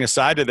interesting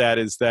aside to that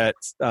is that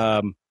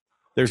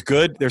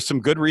there's some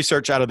good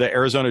research out of the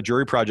Arizona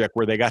Jury Project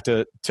where they got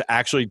to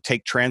actually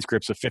take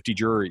transcripts of 50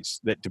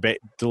 juries that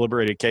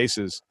deliberated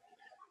cases,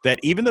 that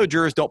even though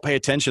jurors don't pay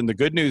attention, the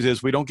good news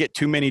is we don't get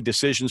too many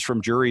decisions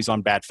from juries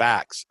on bad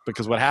facts,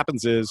 because what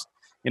happens is,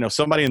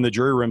 somebody in the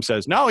jury room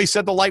says, no, he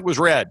said the light was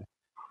red.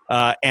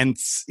 And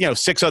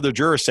 6 other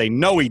jurors say,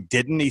 no, he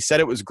didn't. He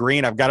said it was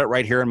green. I've got it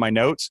right here in my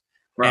notes.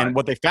 Right. And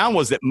what they found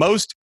was that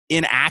most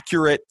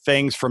inaccurate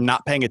things from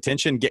not paying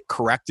attention get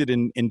corrected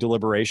in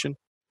deliberation.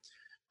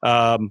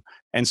 And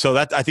so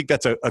I think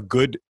that's a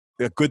good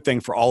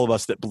thing for all of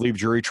us that believe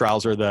jury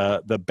trials are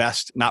the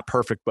best, not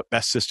perfect, but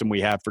best system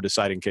we have for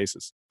deciding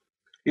cases.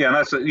 Yeah, and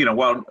that's,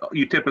 while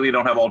you typically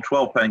don't have all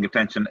 12 paying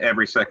attention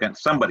every second,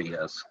 somebody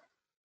is.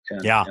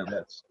 And, yeah.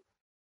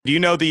 Do you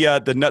know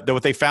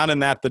what they found in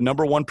that the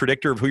number one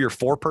predictor of who your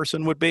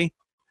foreperson would be?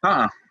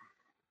 Uh-uh.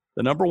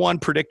 The number one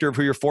predictor of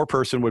who your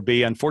foreperson would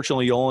be,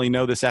 unfortunately, you'll only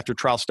know this after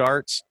trial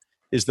starts,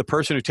 is the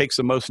person who takes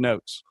the most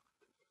notes.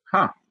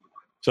 Huh.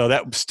 So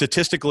that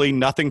statistically,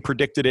 nothing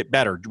predicted it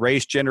better,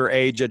 race, gender,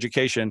 age,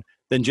 education,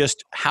 than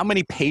just how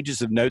many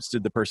pages of notes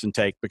did the person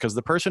take? Because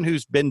the person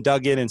who's been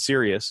dug in and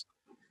serious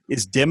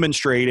is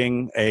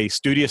demonstrating a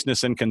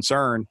studiousness and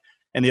concern,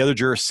 and the other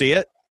jurors see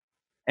it,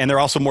 and they're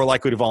also more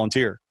likely to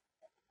volunteer.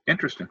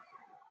 Interesting.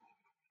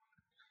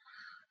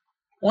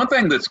 One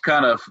thing that's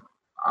kind of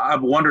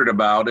I've wondered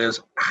about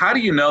is how do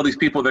you know these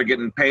people that are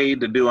getting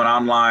paid to do an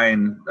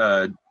online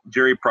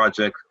jury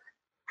project?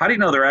 How do you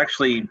know they're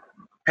actually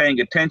paying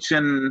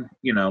attention?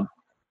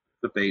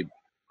 That they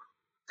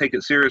take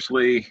it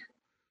seriously?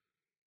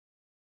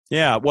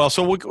 Yeah, well,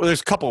 so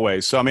there's a couple of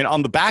ways. So, I mean,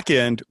 on the back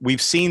end,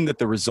 we've seen that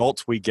the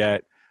results we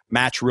get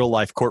match real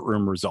life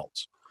courtroom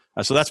results.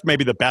 So that's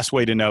maybe the best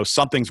way to know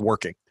something's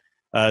working.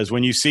 Is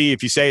when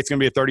if you say it's going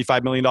to be a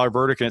 $35 million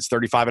verdict and it's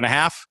 35 and a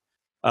half,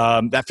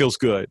 that feels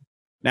good.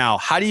 Now,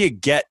 how do you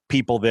get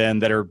people then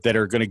that are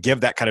going to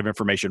give that kind of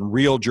information,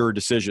 real juror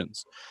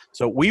decisions?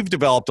 So we've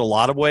developed a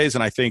lot of ways,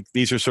 and I think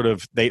these are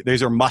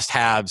these are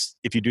must-haves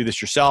if you do this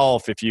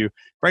yourself.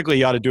 Frankly,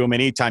 you ought to do them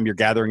anytime you're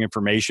gathering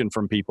information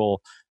from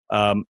people.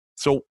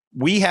 So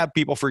we have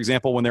people, for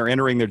example, when they're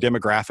entering their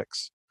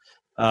demographics,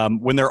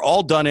 when they're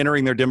all done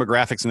entering their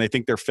demographics and they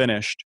think they're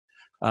finished,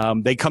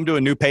 they come to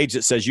a new page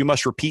that says you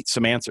must repeat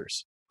some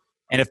answers.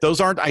 And if those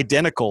aren't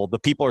identical, the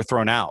people are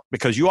thrown out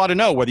because you ought to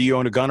know whether you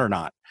own a gun or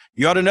not.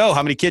 You ought to know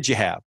how many kids you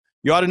have.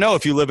 You ought to know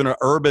if you live in an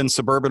urban,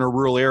 suburban, or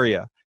rural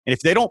area. And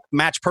if they don't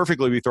match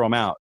perfectly, we throw them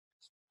out.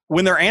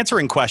 When they're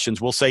answering questions,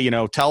 we'll say,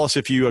 tell us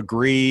if you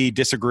agree,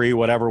 disagree,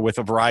 whatever, with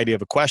a variety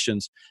of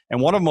questions.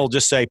 And one of them will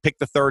just say, pick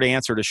the third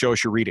answer to show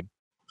us your reading.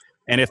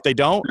 And if they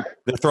don't,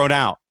 they're thrown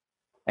out.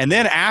 And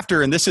then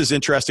after, and this is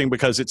interesting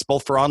because it's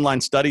both for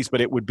online studies,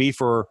 but it would be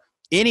for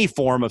any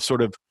form of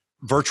sort of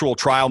virtual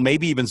trial,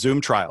 maybe even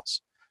Zoom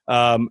trials.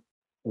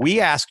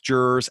 We ask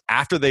jurors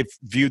after they've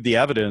viewed the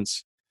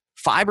evidence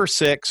 5 or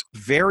 6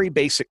 very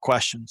basic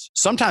questions,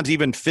 sometimes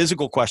even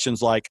physical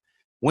questions like,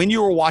 when you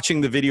were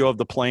watching the video of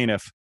the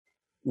plaintiff,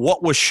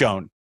 what was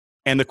shown?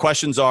 And the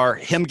questions are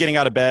him getting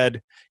out of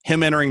bed,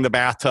 him entering the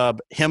bathtub,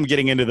 him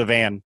getting into the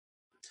van.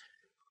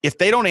 If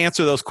they don't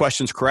answer those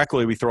questions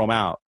correctly, we throw them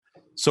out.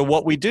 So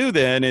what we do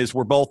then is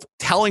we're both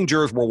telling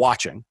jurors we're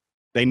watching.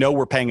 They know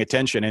we're paying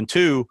attention. And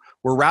 2,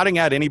 we're routing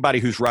out anybody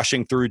who's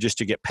rushing through just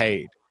to get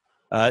paid.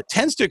 It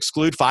tends to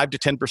exclude 5 to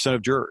 10%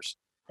 of jurors.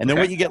 And then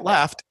what you get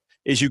left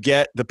is you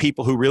get the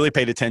people who really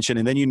paid attention,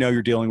 and then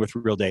you're dealing with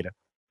real data.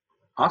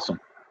 Awesome.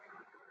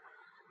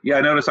 Yeah,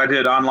 I noticed I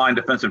did online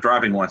defensive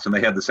driving once, and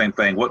they had the same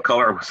thing. What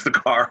color was the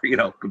car?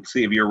 Could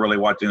see if you were really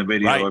watching the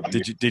video. Right.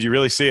 Did you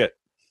really see it?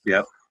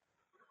 Yep.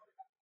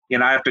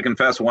 And I have to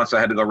confess, once I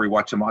had to go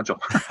rewatch the module.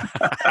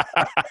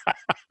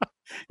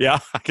 Yeah,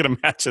 I can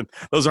imagine.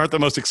 Those aren't the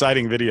most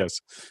exciting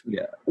videos.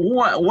 Yeah.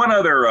 One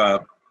other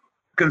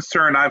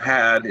concern I've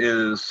had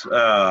is,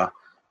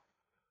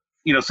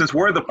 since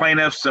we're the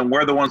plaintiffs and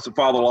we're the ones that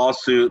file the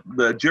lawsuit,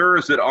 the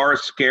jurors that are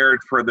scared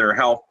for their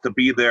health to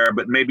be there,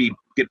 but maybe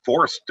get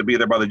forced to be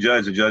there by the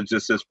judge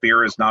just says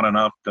fear is not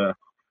enough to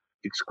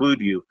exclude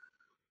you.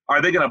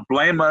 Are they going to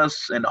blame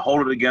us and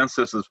hold it against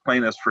us as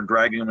plaintiffs for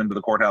dragging them into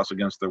the courthouse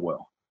against their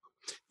will?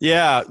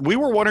 Yeah, we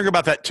were wondering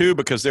about that too,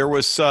 because there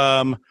was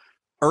some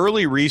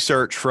early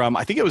research from,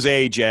 I think it was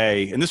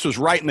AAJ, and this was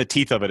right in the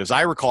teeth of it. As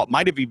I recall, it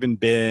might have even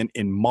been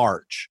in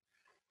March,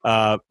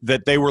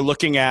 that they were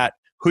looking at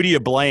who do you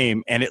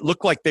blame? And it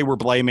looked like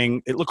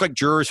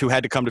jurors who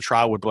had to come to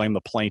trial would blame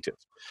the plaintiff.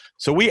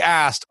 So we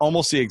asked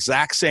almost the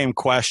exact same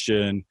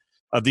question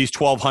of these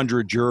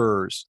 1,200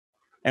 jurors.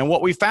 And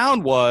what we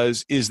found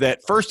is that,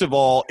 first of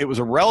all, it was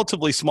a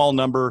relatively small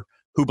number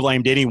who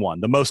blamed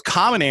anyone. The most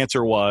common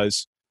answer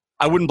was,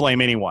 I wouldn't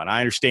blame anyone. I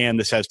understand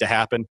this has to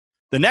happen.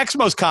 The next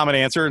most common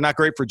answer, not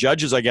great for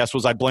judges, I guess,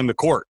 was I blame the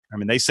court. I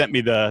mean, they sent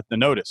me the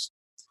notice.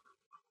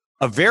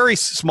 A very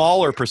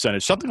smaller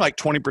percentage, something like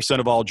 20%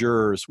 of all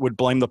jurors, would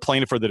blame the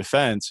plaintiff or the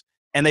defense,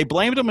 and they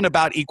blamed them in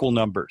about equal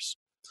numbers.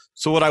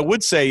 So what I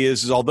would say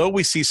is although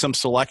we see some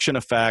selection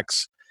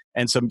effects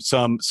and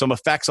some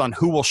effects on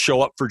who will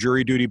show up for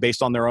jury duty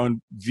based on their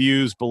own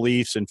views,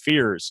 beliefs, and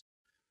fears,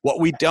 what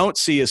we don't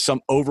see is some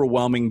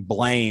overwhelming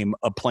blame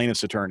of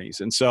plaintiffs' attorneys.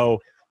 And so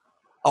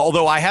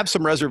although I have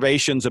some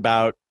reservations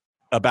about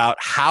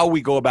how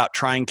we go about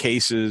trying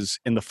cases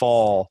in the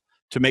fall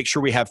to make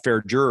sure we have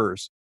fair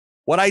jurors,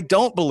 what I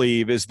don't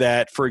believe is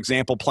that, for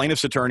example,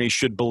 plaintiffs' attorneys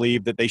should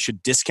believe that they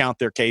should discount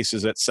their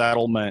cases at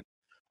settlement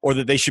or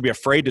that they should be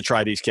afraid to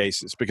try these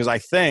cases. Because I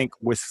think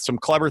with some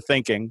clever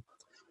thinking,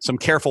 some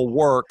careful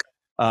work,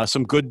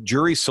 some good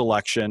jury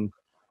selection,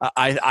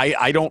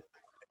 I don't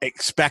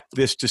expect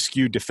this to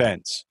skew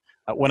defense.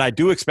 When I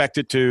do expect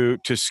it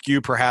to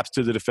skew perhaps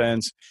to the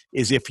defense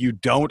is if you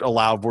don't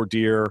allow voir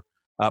dire,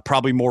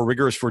 probably more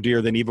rigorous voir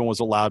dire than even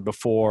was allowed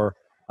before,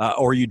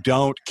 or you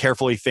don't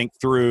carefully think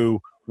through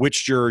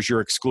which jurors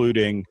you're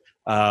excluding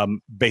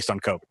based on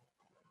COVID.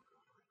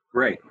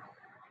 Great.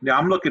 Yeah,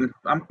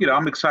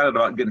 I'm excited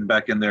about getting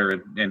back in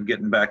there and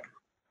getting back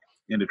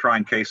into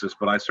trying cases,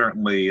 but I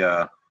certainly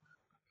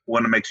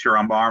want to make sure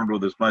I'm armed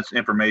with as much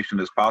information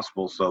as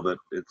possible so that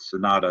it's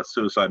not a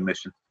suicide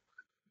mission.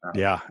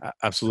 Yeah,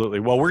 absolutely.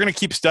 Well, we're going to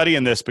keep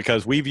studying this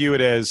because we view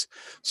it as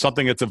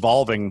something that's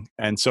evolving.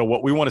 And so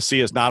what we want to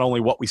see is not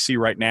only what we see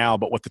right now,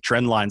 but what the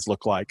trend lines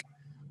look like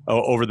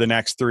over the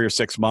next 3 or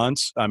 6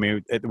 months. I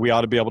mean, we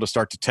ought to be able to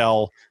start to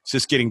tell, is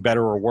this getting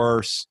better or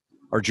worse?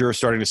 Are jurors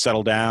starting to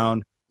settle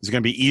down? Is it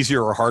going to be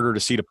easier or harder to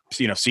seat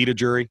a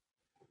jury?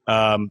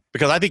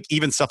 Because I think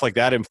even stuff like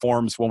that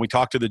informs when we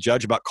talk to the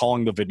judge about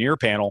calling the veneer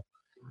panel.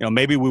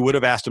 Maybe we would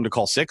have asked him to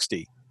call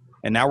 60,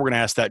 and now we're going to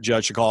ask that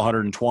judge to call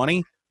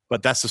 120.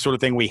 But that's the sort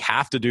of thing we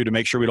have to do to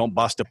make sure we don't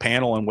bust a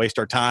panel and waste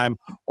our time,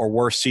 or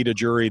worse, seat a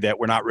jury that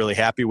we're not really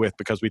happy with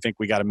because we think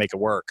we got to make it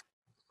work.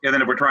 And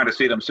then if we're trying to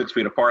seat them 6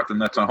 feet apart, then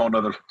that's a whole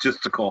other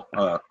logistical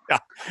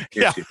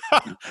issue.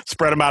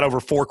 Spread them out over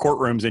 4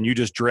 courtrooms and you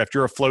just drift.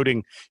 You're a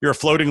floating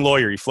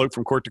lawyer. You float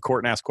from court to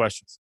court and ask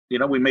questions.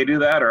 We may do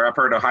that, or I've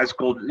heard a high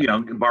school,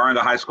 borrowing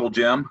a high school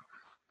gym,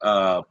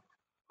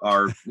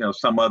 or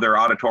some other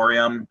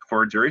auditorium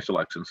for jury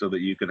selection so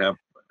that you could have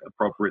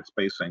appropriate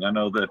spacing. I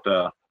know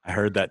that. I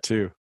heard that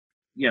too.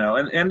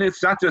 And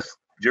it's not just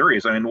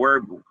juries. I mean,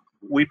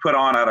 we put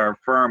on at our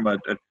firm I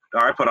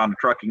put on a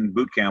trucking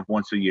boot camp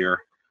once a year.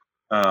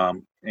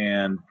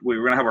 And we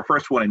were going to have our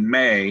first one in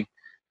May,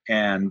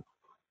 and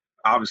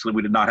obviously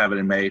we did not have it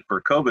in May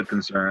for COVID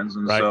concerns.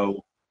 And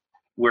so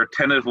we're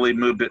tentatively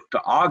moved it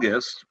to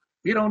August.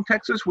 In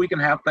Texas, we can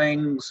have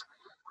things.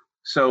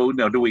 So,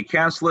 do we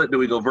cancel it? Do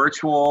we go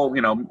virtual?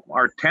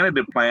 Our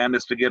tentative plan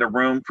is to get a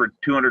room for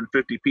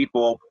 250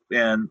 people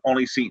and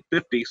only seat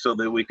 50 so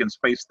that we can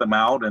space them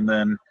out. And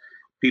then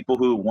people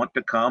who want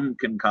to come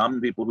can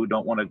come. People who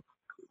don't want to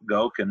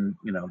go can,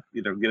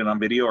 either get it on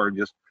video or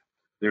just,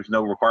 there's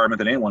no requirement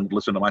that anyone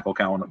listen to Michael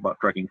Cowan about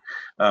trucking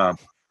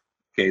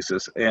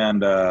cases.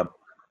 And,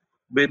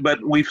 but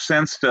we've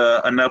sensed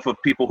enough of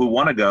people who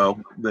want to go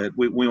that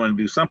we want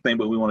to do something,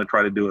 but we want to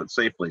try to do it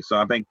safely. So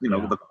I think,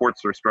 the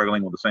courts are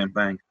struggling with the same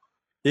thing.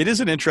 It is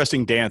an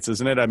interesting dance,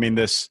 isn't it? I mean,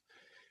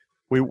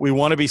 we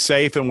want to be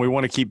safe and we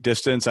want to keep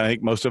distance. I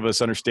think most of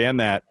us understand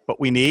that, but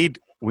we need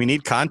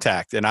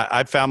contact. And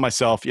I've found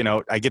myself,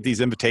 I get these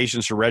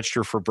invitations to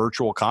register for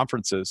virtual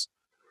conferences,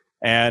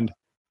 and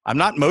I'm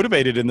not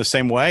motivated in the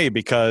same way,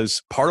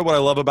 because part of what I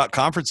love about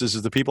conferences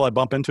is the people I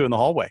bump into in the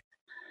hallway.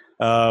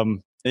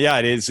 Yeah,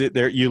 it is.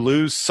 You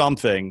lose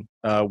something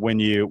when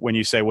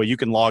you say, well, you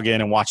can log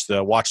in and watch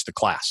the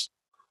class.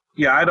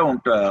 Yeah, I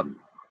don't.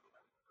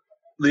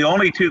 The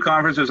only 2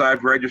 conferences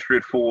I've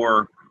registered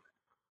for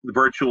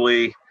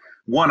virtually,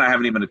 one I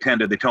haven't even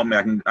attended. They told me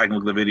I can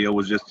look at the video,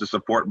 was just to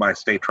support my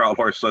state trial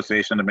lawyers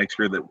association to make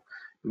sure that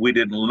we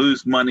didn't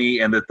lose money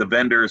and that the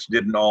vendors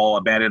didn't all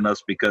abandon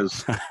us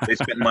because they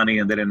spent money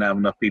and they didn't have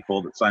enough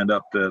people that signed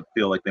up to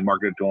feel like they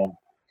marketed to them.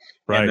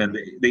 Right. And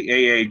then the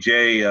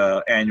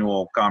AAJ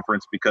annual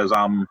conference, because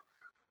I'm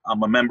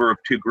a member of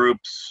 2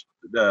 groups,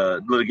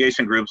 the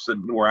litigation groups,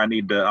 where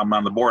I'm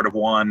on the board of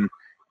one,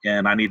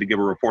 and I need to give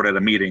a report at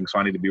a meeting, so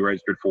I need to be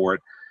registered for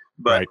it.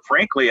 But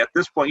frankly, at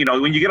this point,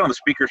 when you get on the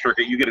speaker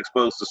circuit, you get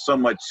exposed to so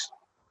much,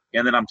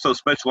 and then I'm so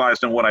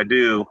specialized in what I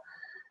do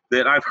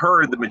that I've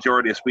heard the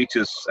majority of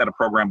speeches at a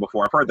program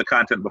before. I've heard the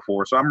content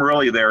before, so I'm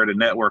really there to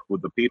network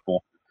with the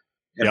people,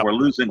 and we're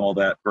losing all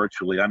that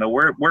virtually. I know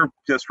we're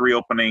just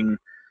reopening.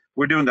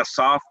 We're doing a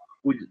soft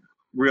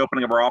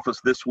reopening of our office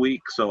this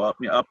week, so up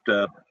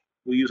to,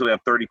 we usually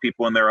have 30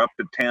 people in there, up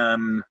to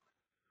 10.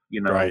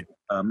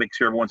 Make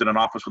sure everyone's in an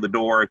office with a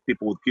door.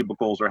 People with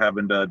cubicles are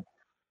having to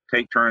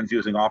take turns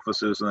using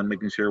offices, and then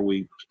making sure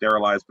we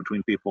sterilize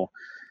between people.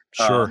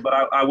 Sure. But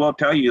I will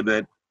tell you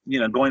that,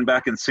 going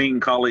back and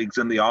seeing colleagues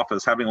in the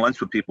office, having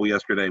lunch with people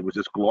yesterday was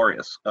just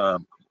glorious. We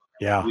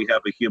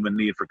have a human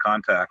need for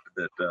contact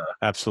that.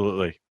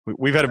 Absolutely.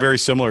 We've had a very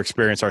similar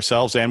experience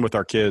ourselves and with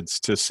our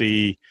kids to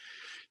see,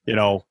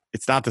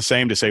 it's not the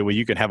same to say, well,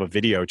 you can have a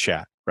video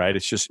chat, right?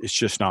 It's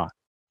just not.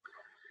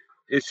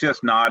 It's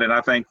just not. And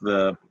I think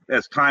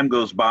as time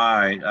goes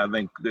by, I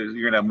think you're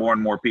going to have more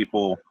and more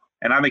people,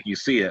 and I think you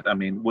see it,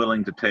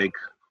 willing to take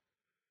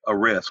a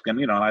risk.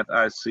 And,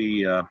 I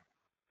see, a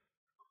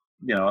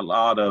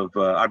lot of,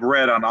 I've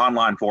read on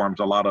online forums,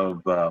 a lot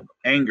of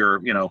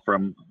anger,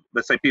 from,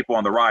 let's say, people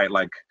on the right,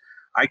 like,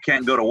 I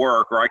can't go to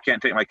work or I can't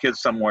take my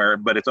kids somewhere,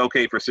 but it's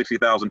okay for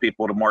 60,000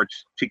 people to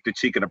march cheek to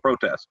cheek in a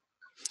protest.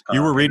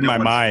 You were reading my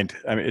mind.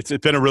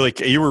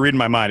 You were reading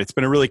my mind. It's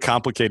been a really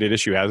complicated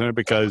issue, hasn't it?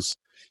 Because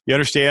you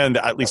understand,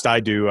 at least I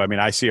do.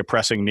 I see a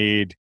pressing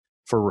need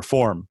for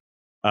reform.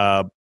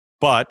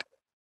 But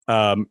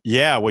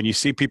when you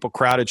see people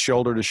crowded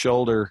shoulder to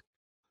shoulder,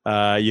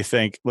 you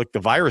think, look, the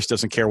virus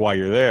doesn't care why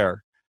you're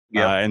there.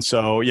 Yeah. And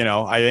so,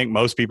 I think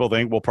most people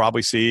think we'll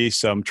probably see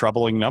some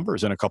troubling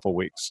numbers in a couple of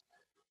weeks.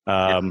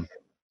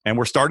 And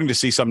we're starting to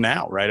see some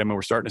now, right?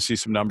 We're starting to see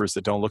some numbers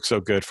that don't look so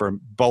good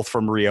both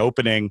from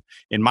reopening.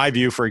 In my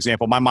view, for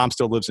example, my mom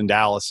still lives in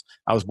Dallas.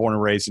 I was born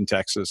and raised in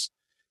Texas.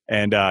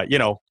 And,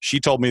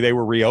 she told me they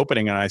were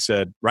reopening. And I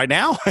said, right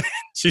now?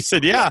 She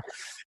said, yeah.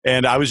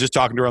 And I was just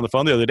talking to her on the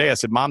phone the other day. I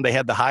said, Mom, they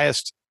had the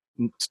highest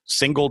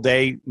single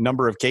day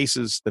number of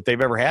cases that they've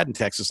ever had in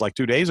Texas, like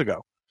 2 days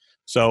ago.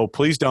 So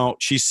please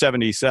don't, she's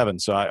 77.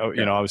 So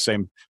I was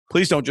saying,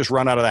 please don't just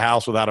run out of the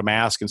house without a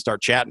mask and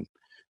start chatting.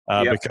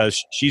 Because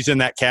she's in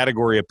that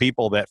category of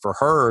people that, for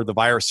her, the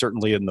virus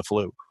certainly isn't the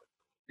flu.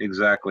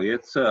 Exactly.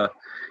 It's a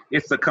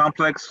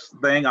complex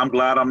thing. I'm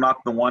glad I'm not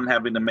the one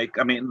having to make.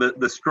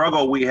 The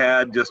struggle we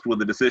had just with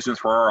the decisions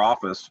for our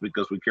office,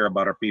 because we care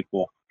about our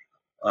people.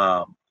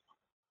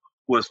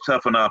 was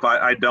tough enough.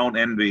 I don't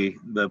envy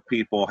the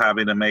people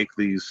having to make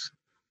these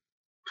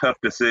tough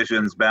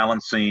decisions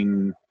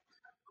balancing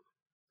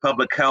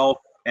public health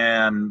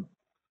and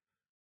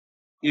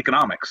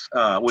economics,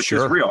 which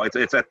is real.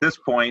 It's at this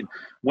point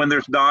when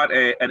there's not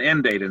an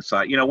end date in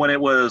sight. When it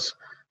was,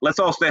 let's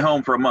all stay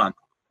home for a month,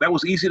 that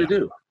was easy to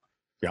do.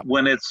 Yeah.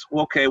 When it's,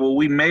 okay, well,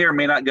 we may or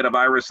may not get a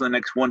virus in the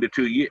next 1 to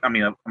 2 years.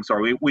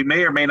 We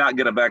may or may not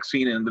get a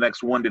vaccine in the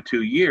next 1 to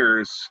 2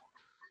 years.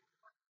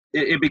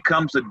 It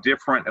becomes a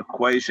different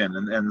equation.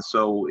 And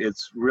so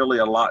it's really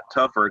a lot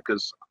tougher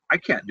because I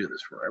can't do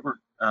this forever.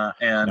 No,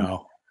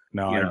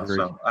 I agree.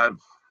 So I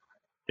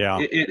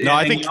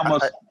think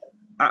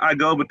I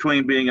go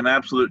between being an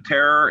absolute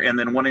terror and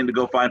then wanting to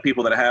go find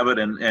people that have it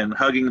and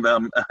hugging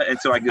them. And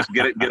so I just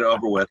get it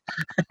over with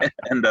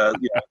and,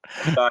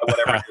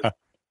 whatever it is.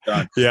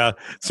 Done. Yeah,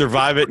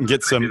 survive it and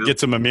get some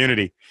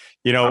immunity.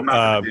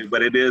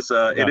 But it is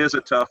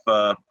a tough.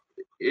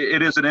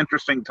 It is an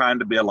interesting time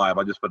to be alive.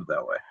 I'll just put it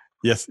that way.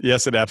 Yes,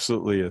 it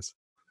absolutely is.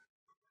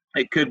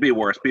 It could be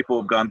worse.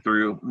 People have gone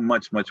through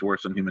much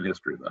worse in human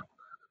history, though.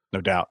 No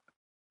doubt.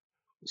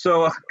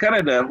 So, kind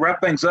of to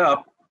wrap things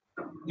up,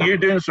 you're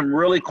doing some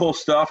really cool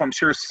stuff. I'm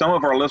sure some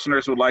of our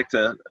listeners would like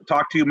to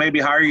talk to you, maybe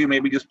hire you,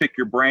 maybe just pick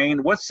your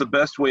brain. What's the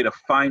best way to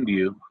find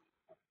you?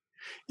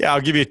 Yeah,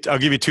 I'll give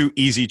you two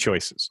easy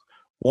choices.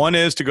 One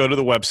is to go to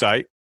the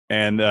website,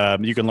 and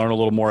you can learn a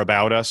little more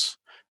about us.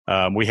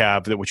 We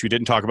have that, which we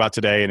didn't talk about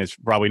today, and it's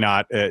probably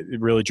not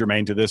really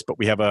germane to this, but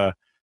we have a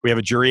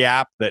jury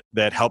app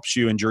that helps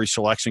you in jury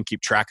selection keep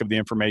track of the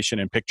information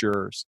and pick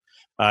jurors.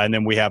 And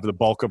then we have the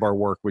bulk of our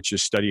work, which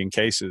is studying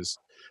cases.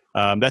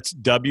 That's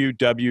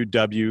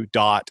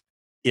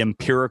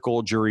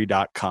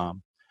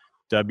www.empiricaljury.com.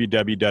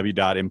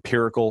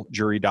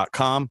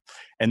 www.empiricaljury.com.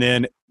 And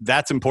then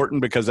that's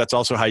important because that's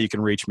also how you can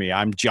reach me.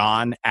 I'm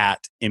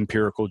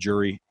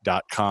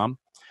john@empiricaljury.com.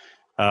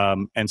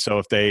 And so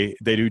if they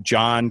do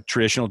John,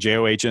 traditional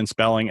JOHN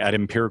spelling at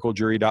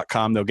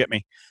empiricaljury.com, they'll get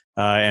me.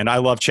 And I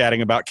love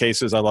chatting about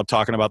cases. I love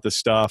talking about this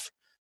stuff.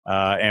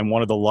 And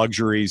one of the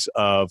luxuries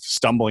of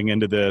stumbling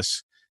into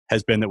this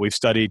has been that we've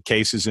studied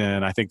cases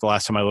in, I think the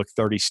last time I looked,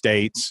 30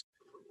 states.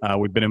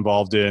 We've been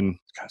involved in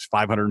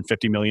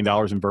 $550 million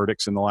in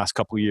verdicts in the last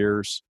couple of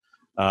years.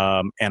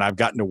 And I've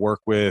gotten to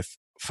work with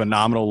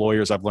phenomenal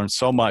lawyers. I've learned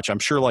so much. I'm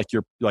sure like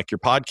your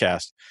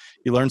podcast,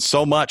 you learn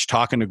so much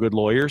talking to good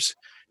lawyers.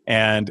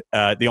 And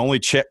the only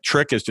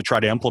trick is to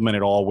try to implement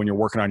it all when you're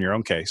working on your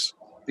own case.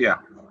 Yeah.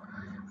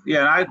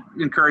 Yeah, and I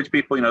encourage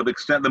people,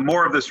 the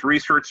more of this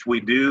research we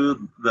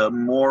do, the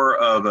more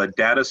of a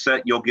data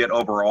set you'll get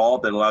overall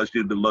that allows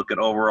you to look at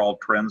overall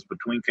trends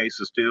between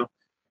cases too.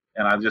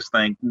 And I just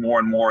think more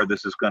and more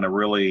this is going to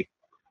really,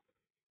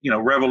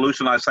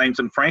 revolutionize things.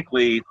 And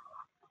frankly,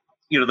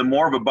 the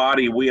more of a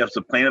body we as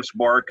the plaintiffs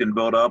bar can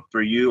build up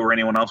through you or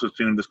anyone else who's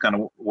doing this kind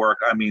of work,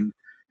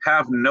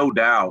 have no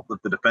doubt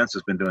that the defense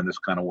has been doing this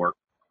kind of work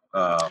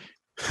for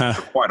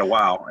quite a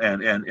while.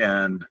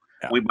 And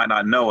we might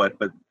not know it,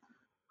 but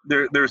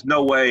there's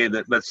no way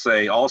that, let's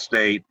say,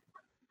 Allstate,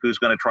 who's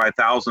going to try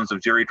thousands of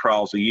jury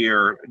trials a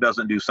year,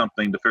 doesn't do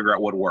something to figure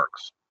out what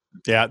works.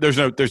 Yeah, there's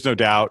no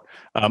doubt.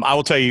 I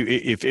will tell you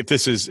if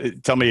this is,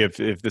 tell me if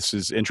this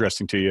is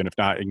interesting to you, and if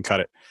not, you can cut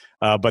it.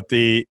 But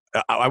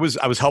I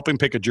was helping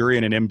pick a jury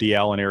in an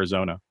MDL in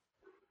Arizona.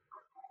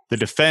 The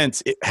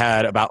defense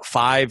had about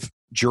 5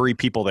 jury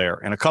people there,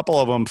 and a couple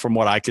of them, from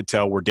what I could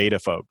tell, were data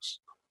folks.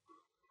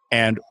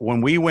 And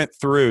when we went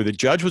through, the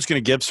judge was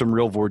going to give some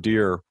real voir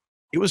dire.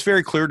 It was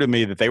very clear to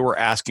me that they were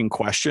asking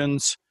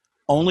questions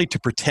only to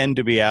pretend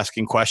to be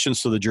asking questions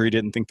so the jury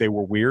didn't think they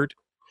were weird.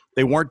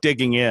 They weren't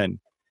digging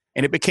in.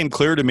 And it became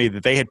clear to me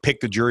that they had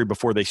picked the jury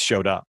before they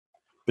showed up.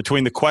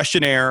 Between the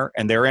questionnaire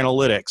and their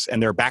analytics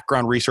and their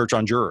background research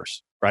on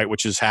jurors, right,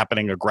 which is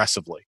happening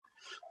aggressively,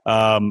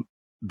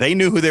 they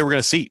knew who they were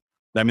going to seat.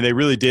 They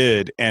really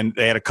did. And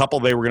they had a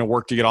couple they were going to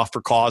work to get off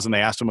for cause, and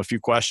they asked them a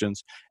few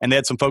questions. And they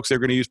had some folks they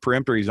were going to use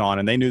peremptories on,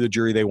 and they knew the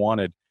jury they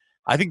wanted.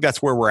 I think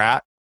that's where we're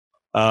at.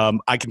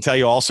 I can tell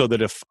you also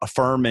that if a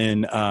firm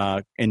in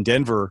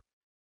Denver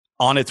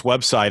on its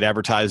website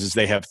advertises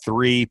they have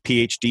 3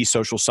 PhD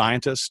social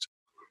scientists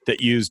that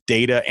use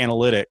data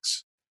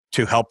analytics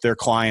to help their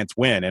clients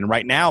win. And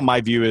right now, my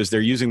view is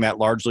they're using that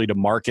largely to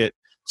market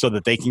so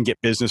that they can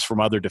get business from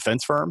other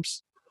defense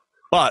firms.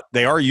 But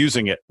they are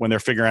using it when they're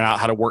figuring out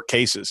how to work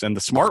cases. And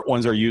the smart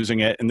ones are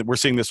using it. And we're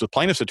seeing this with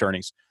plaintiffs'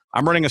 attorneys.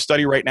 I'm running a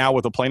study right now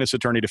with a plaintiff's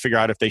attorney to figure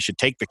out if they should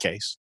take the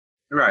case.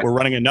 Right. We're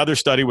running another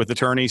study with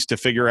attorneys to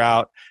figure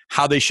out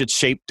how they should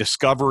shape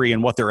discovery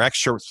and what their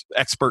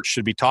experts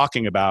should be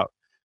talking about.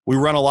 We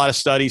run a lot of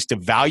studies to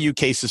value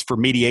cases for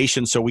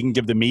mediation so we can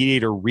give the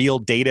mediator real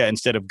data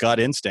instead of gut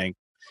instinct.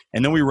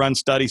 And then we run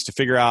studies to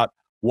figure out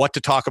what to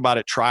talk about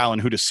at trial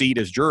and who to seat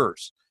as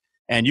jurors.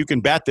 And you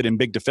can bet that in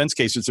big defense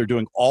cases, they're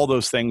doing all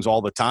those things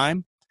all the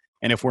time.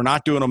 And if we're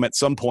not doing them at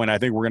some point, I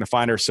think we're going to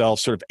find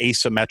ourselves sort of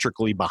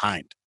asymmetrically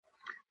behind.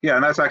 Yeah,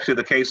 and that's actually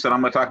the case that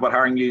I'm going to talk about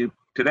hiring you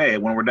today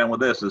when we're done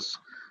with this is,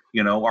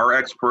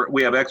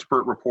 we have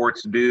expert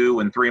reports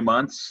due in 3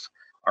 months.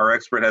 Our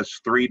expert has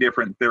 3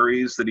 different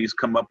theories that he's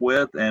come up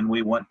with, and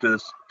we want to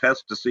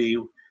test to see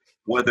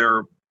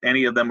whether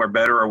any of them are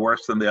better or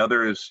worse than the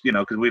others,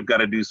 because we've got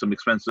to do some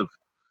expensive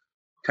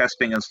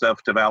testing and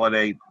stuff to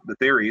validate the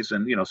theories.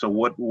 And, so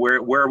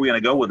where are we going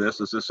to go with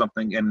this? Is this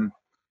something, and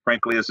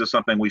frankly, is this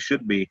something we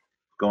should be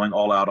going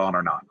all out on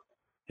or not?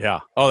 Yeah.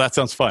 Oh, that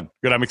sounds fun.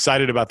 Good. I'm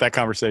excited about that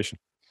conversation.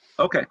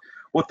 Okay.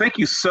 Well, thank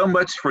you so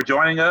much for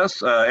joining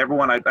us.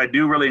 Everyone, I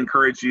do really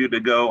encourage you to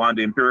go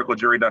onto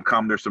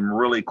empiricaljury.com. There's some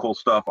really cool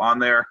stuff on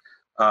there.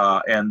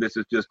 And this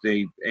is just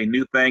a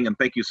new thing. And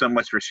thank you so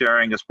much for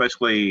sharing,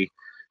 especially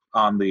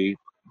on the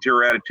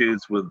jury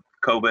attitudes with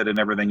COVID and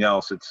everything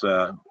else. It's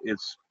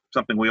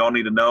something we all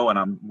need to know. And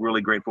I'm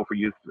really grateful for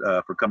you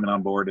for coming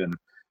on board and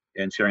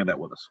sharing that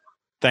with us.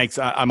 Thanks.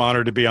 I'm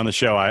honored to be on the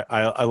show.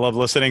 I love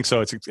listening,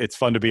 so it's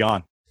fun to be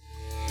on.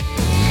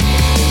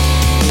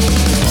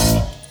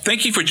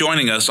 Thank you for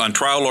joining us on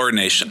Trial Lawyer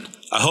Nation.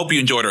 I hope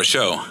you enjoyed our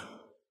show.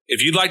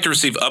 If you'd like to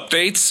receive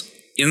updates,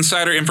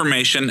 insider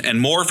information,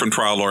 and more from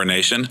Trial Lawyer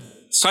Nation,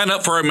 sign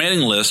up for our mailing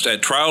list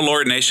at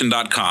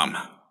triallawyernation.com.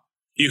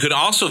 You can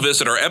also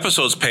visit our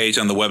episodes page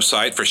on the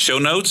website for show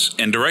notes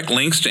and direct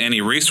links to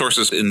any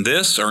resources in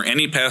this or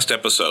any past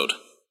episode.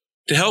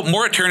 To help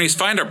more attorneys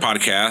find our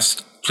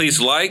podcast, please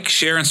like,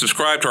 share, and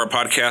subscribe to our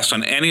podcast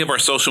on any of our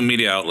social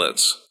media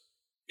outlets.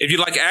 If you'd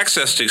like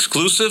access to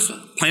exclusive,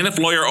 plaintiff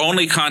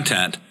lawyer-only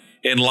content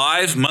and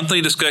live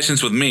monthly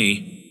discussions with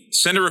me,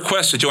 send a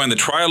request to join the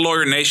Trial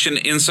Lawyer Nation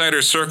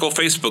Insider Circle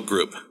Facebook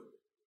group.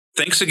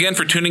 Thanks again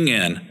for tuning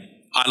in.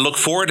 I look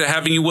forward to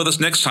having you with us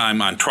next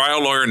time on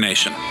Trial Lawyer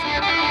Nation.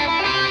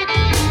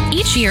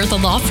 Each year, the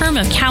law firm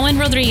of Cowan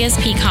Rodriguez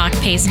Peacock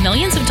pays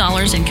millions of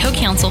dollars in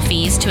co-counsel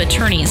fees to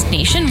attorneys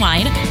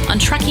nationwide on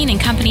trucking and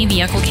company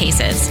vehicle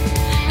cases.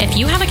 If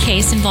you have a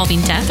case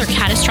involving death or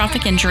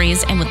catastrophic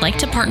injuries and would like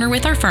to partner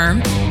with our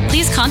firm,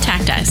 please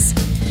contact us.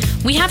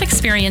 We have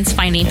experience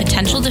finding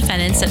potential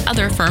defendants that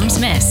other firms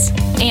miss,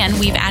 and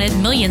we've added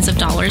millions of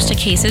dollars to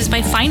cases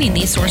by finding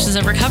these sources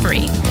of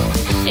recovery.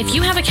 If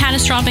you have a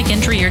catastrophic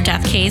injury or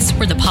death case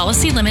where the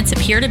policy limits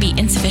appear to be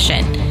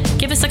insufficient,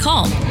 give us a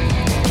call.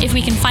 If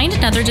we can find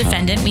another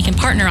defendant, we can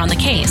partner on the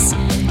case.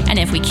 And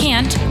if we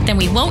can't, then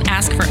we won't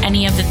ask for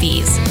any of the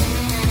fees.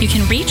 You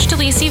can reach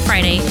DeLisi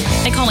Friday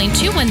by calling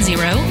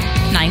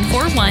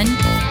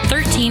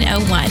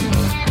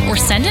 210-941-1301 or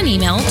send an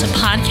email to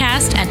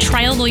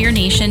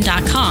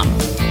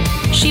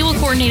podcast@triallawyernation.com. She will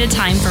coordinate a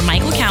time for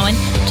Michael Cowan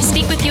to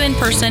speak with you in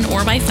person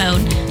or by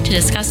phone to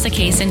discuss the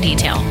case in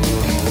detail.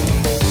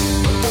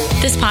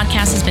 This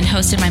podcast has been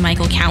hosted by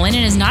Michael Cowan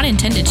and is not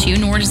intended to,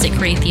 nor does it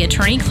create the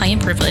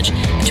attorney-client privilege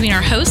between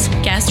our host,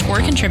 guest, or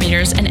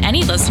contributors and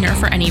any listener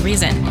for any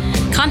reason.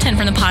 Content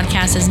from the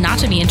podcast is not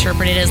to be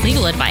interpreted as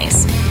legal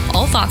advice.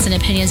 All thoughts and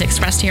opinions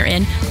expressed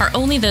herein are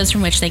only those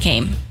from which they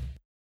came.